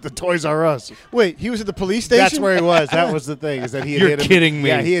need is at the Toys R Us. Wait, he was at the police station. That's where he was. That was the thing. Is that he had You're hit him. kidding me.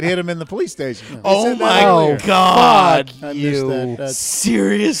 Yeah, he had hit him in the police station. Oh said that my earlier. God! I missed you. that. That's-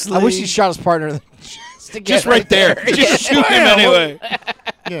 Seriously? I wish he shot his partner. just right there. Just shoot him anyway.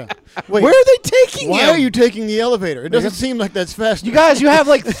 yeah. Wait. Where are they taking Why him? are you taking the elevator? It doesn't seem like that's fast. You guys, you have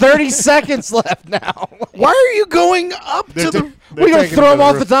like 30 seconds left now. Why are you going up They're to ta- the? they're We gonna taking throw to him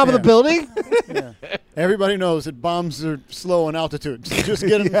off the roof. top of the Yeah. building? Yeah. Everybody knows that bombs are slow in altitude. So just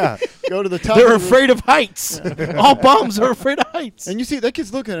get them. Yeah. Go to the top. They're of the roof. afraid of heights. All bombs are afraid of heights. And you see that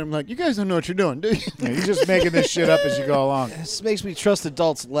kid's looking at him like, you guys don't know what you're doing, do you? Yeah, you're just making this shit up as you go along. This makes me trust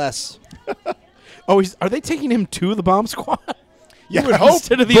adults less. Oh, are they taking him to the bomb squad? You would hope.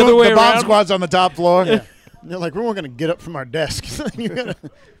 Instead of the other way the bomb around. squad's on the top floor. Yeah. And they're like, we weren't going to get up from our desk. you gotta.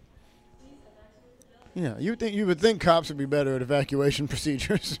 Yeah, you would think cops would be better at evacuation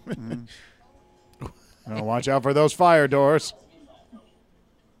procedures. Oh, watch out for those fire doors.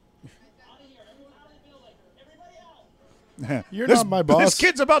 You're not my boss. This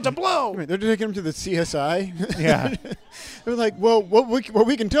kid's about to blow. They're taking him to the CSI. Yeah. They're like, well, what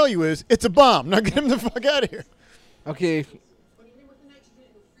we can tell you is it's a bomb. Now get him the fuck out of here. Okay,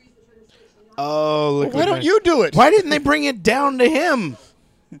 Oh, look. Why don't you do it? Why didn't they bring it down to him?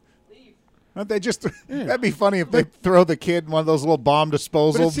 Aren't they just? That'd be funny if they throw the kid in one of those little bomb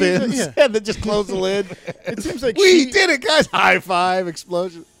disposal But it seems bins like- yeah. and then just close the lid. It seems like We did it, guys! High five!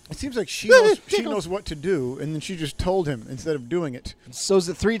 Explosion. It seems like she knows what to do, and then she just told him instead of doing it. so is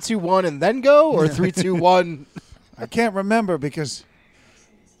it 3, 2, 1 and then go, or 3, 2, 1? I can't remember because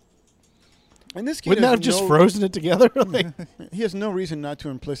And this kid Wouldn't that has have just no- frozen it together? Like, He has no reason not to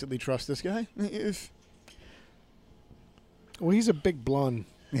implicitly trust this guy. If well, he's a big blonde,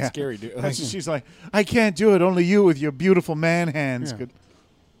 Yeah. scary dude. she's like, I can't do it. Only you with your beautiful man hands Yeah. could.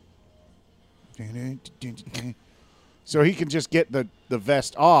 So he can just get the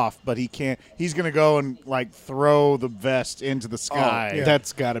vest off, but he can't. He's gonna go and like throw the vest into the sky. yeah.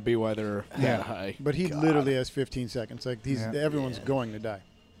 That's got to be why they're Yeah. that high. But he literally has 15 seconds. Like everyone's going to die.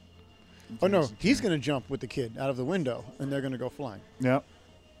 Oh no, he's going to jump with the kid out of the window, and they're going to go flying. Yep.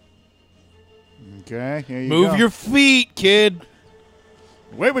 Okay. Here you Move go. your feet, kid.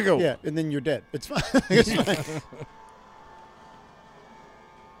 Way we go. Yeah, and then you're dead. It's fine. It's fine.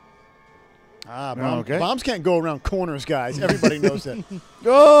 Okay. Bombs can't go around corners, guys. Everybody knows that.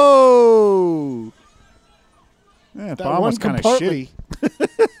 Go. Yeah, bomb one was kind of compartment.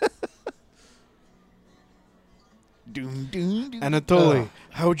 shitty. Doom, doom, doom. Anatoly,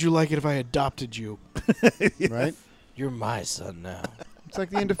 how would you like it if I adopted you? Right? You're my son now. It's like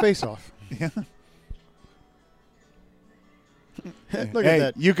the end of Face Off. Yeah. Look Hey, at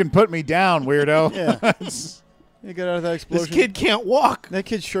that. you can put me down, weirdo. Yeah. You get out of that This explosion. kid can't walk. That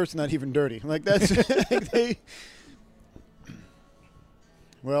kid's shirt's not even dirty. Like that's they.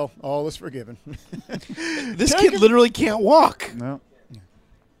 Well, all is forgiven. This kid literally can't walk. No.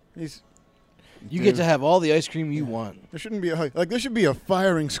 He's You get to have all the ice cream you want. there shouldn't be there should be a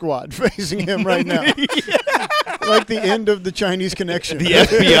firing squad facing him right now. Like the end of the Chinese Connection. The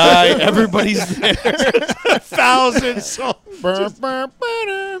FBI, everybody's there. Thousands. Burr, burr,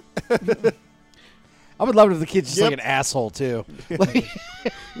 burr. I would love it if the kid's just like an asshole too. Like,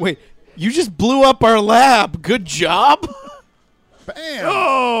 Wait, you just blew up our lab. Good job. Bam.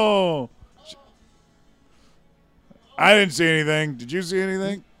 Oh! I didn't see anything. Did you see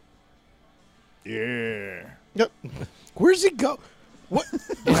anything? Yeah. Yep. Where's he go? What?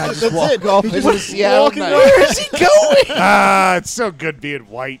 yeah, just That's walk it. off He's into just the Seattle walking night. away. Where's he going? Ah, it's so good being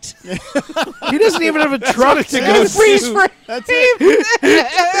white. He doesn't even have a truck to go Freeze to. frame. That's it.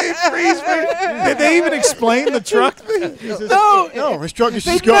 Did they even explain the truck thing? No, his truck is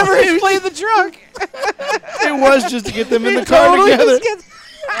They just gone. never explained the truck. It was just to get them in the car Totally together. just gets-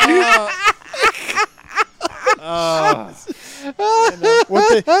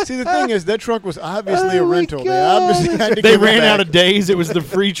 See, the thing is, that truck was obviously a rental. They obviously had to They give it ran back. out of days. It was the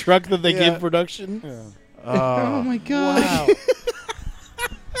free truck that they Yeah. give production. Oh my god.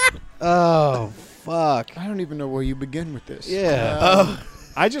 Oh fuck. I don't even know where you begin with this. Yeah.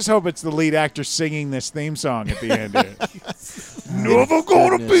 I just hope it's the lead actor singing this theme song at the end. Here. Never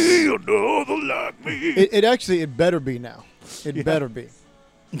gonna be another like me. It better be now. It better be.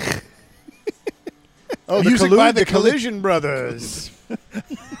 Oh, Music by the Collision Brothers.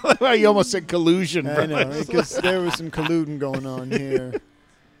 Well, you almost said collusion. I know, because there was some colluding going on here.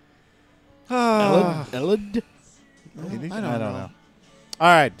 Elad? I don't know. All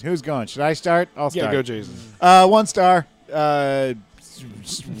right, who's going? Should I start? I'll Yeah, start. go Jason. 1 star.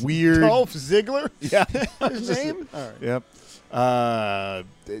 Weird. Dolph Ziggler? Yeah. His name? All right. Yep.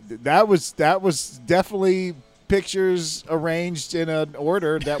 That was definitely pictures arranged in an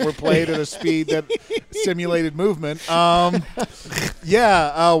order that were played at a speed that simulated movement. 1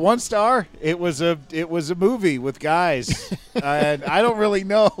 star. It was a movie with guys, and I don't really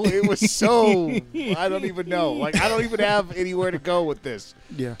know. It was so I don't even know. Like I don't even have anywhere to go with this.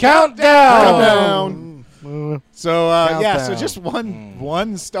 Yeah. Countdown. Down. So so Countdown. just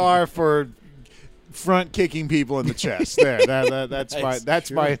one star for front kicking people in the chest. There, that's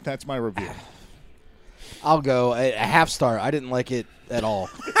my review. I'll go a half star. I didn't like it at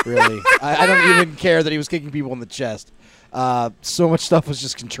all. Really, I don't even care that he was kicking people in the chest. So much stuff was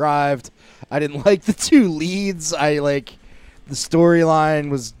just contrived. I didn't like the two leads. The storyline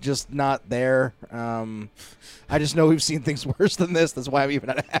was just not there. I just know we've seen things worse than this. That's why I'm even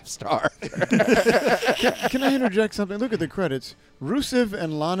at a half star. Can I interject something? Look at the credits. Rusev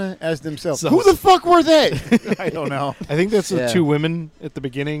and Lana as themselves. So- Who the fuck were they? I don't know. I think that's the Yeah. two women at the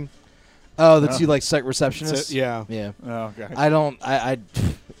beginning. Oh, the two site receptionists. So, yeah. Yeah. Oh, okay. I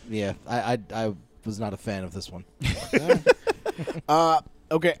was not a fan of this one.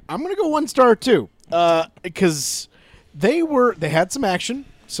 Okay, I'm gonna go 1 star too, because they had some action,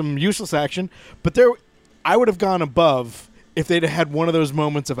 some useless action, but I would have gone above if they'd had one of those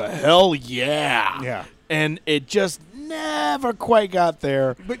moments of a hell yeah, Yeah. and it just never quite got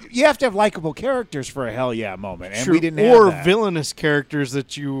there. But you have to have likable characters for a hell yeah moment, and True. we didn't or have that. villainous characters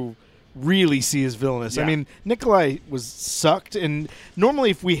that you really see as villainous. I Yeah. mean, Nikolai was sucked, and normally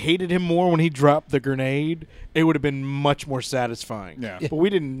if we hated him more when he dropped the grenade, it would have been much more satisfying. Yeah. But we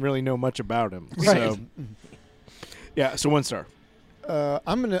didn't really know much about him. Right. So, yeah, so 1 star.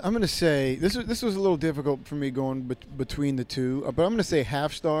 I'm gonna say this was a little difficult for me going between the two, but I'm gonna say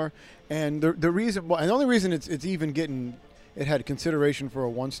half star. And the reason, and the only reason it's even getting. It had consideration for a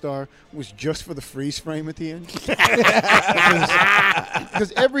 1 star was just for the freeze frame at the end.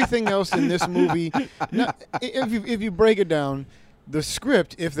 Because everything else in this movie, if you break it down, the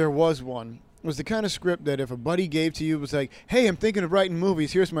script, if there was one, was the kind of script that if a buddy gave to you, was like, hey, I'm thinking of writing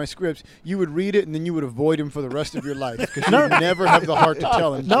movies, here's my script, you would read it and then you would avoid him for the rest of your life because you would never have the heart to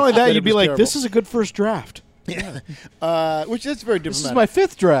tell him. Not only that, it you'd be was like, terrible. this is a good first draft. Which that's very This is diplomatic. my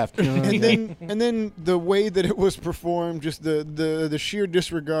 5th draft. and then the way that it was performed, just the sheer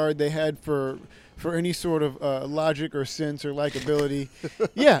disregard they had for any sort of logic or sense or likability.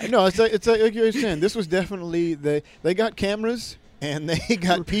 Yeah, no, it's like you were saying. This was definitely they got cameras and they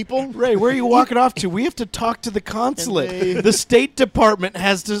got people. Ray, where are you walking off to? We have to talk to the consulate. they- The State Department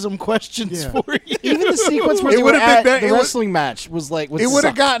has some questions Yeah. for you. Even the sequence where It they would were have been at better- the it would- wrestling match was like It would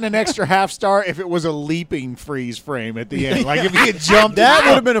have gotten an extra half star if it was a leaping freeze frame at the end. Like if he had jumped That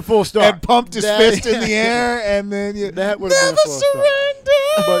would have been a full star. and pumped his fist in the air, and then That would have been a full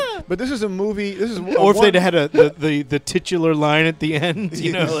star. But this is a movie. This is Or if they'd had the titular line at the end,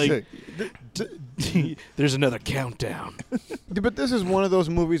 like, there's another countdown. But this is one of those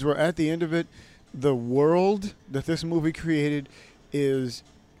movies where at the end of it, the world that this movie created is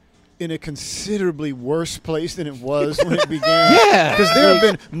in a considerably worse place than it was when it began. Yeah. Because there have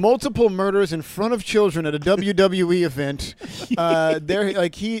been multiple murders in front of children at a WWE event.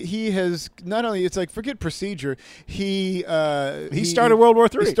 He has not only, it's like, forget procedure. He he started World War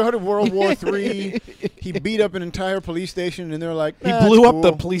III. He started World War III. He beat up an entire police station, and they're like, He "Nah, blew it's up the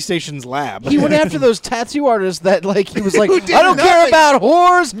cool." police station's lab. He went after those tattoo artists that, like, he was like, I don't care nothing. about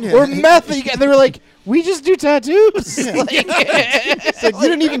whores or meth. And they were like, we just do tattoos. Like, It's like, you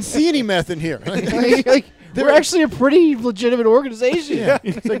didn't even see any meth in here. they're actually a pretty legitimate organization. Yeah.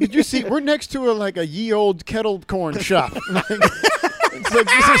 It's like, did you see? We're next to a ye old kettle corn shop. It's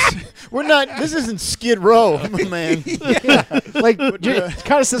like this isn't Skid Row, man. Like, it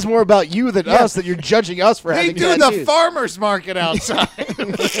kind of says more about you than us that you're judging us for They having do the tattoos. farmer's market outside.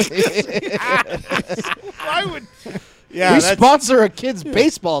 I would. Yeah, We that's- sponsor a kid's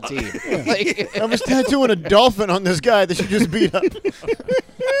baseball team. Like, I was tattooing a dolphin on this guy that you just beat up.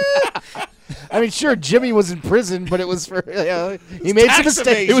 I mean, sure, Jimmy was in prison, but it was for he made some tax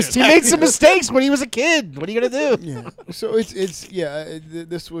mistakes. He made some mistakes when he was a kid. What are you gonna do? Yeah. So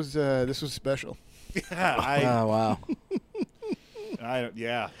this was special. Oh wow.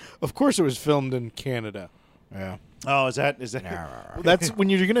 Yeah. Of course, it was filmed in Canada. Yeah. Oh, is that? That's when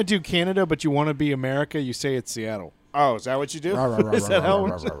you're going to do Canada, but you want to be America. You say it's Seattle. Oh, is that what you do? Is that how it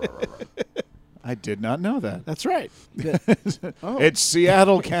works? I did not know that. That's right. It's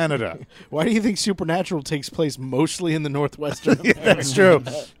Seattle, Canada. Why do you think Supernatural takes place mostly in the Northwestern? That's true.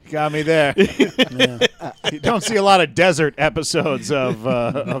 Got me there. You don't see a lot of desert episodes of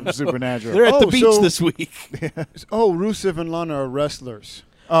Supernatural. They're at the Oh, beach so- this week. Oh, Rusev and Lana are wrestlers.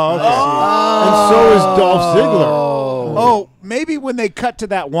 Oh, okay. And so is Dolph Ziggler. Oh, maybe when they cut to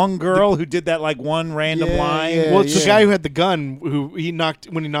that one girl who did that like one random Yeah, line. yeah. Well, it's the guy who had the gun who he knocked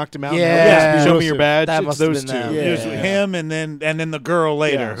when he knocked him out. Yeah. Show me your badge. That It's must have those been two. them. It was Yeah. him and then the girl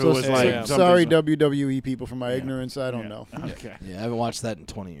later who So was like, something- sorry, WWE people, for my ignorance. I don't know. Okay. Yeah, I haven't watched that in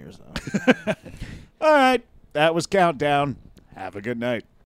 20 years now. All right. That was Countdown. Have a good night.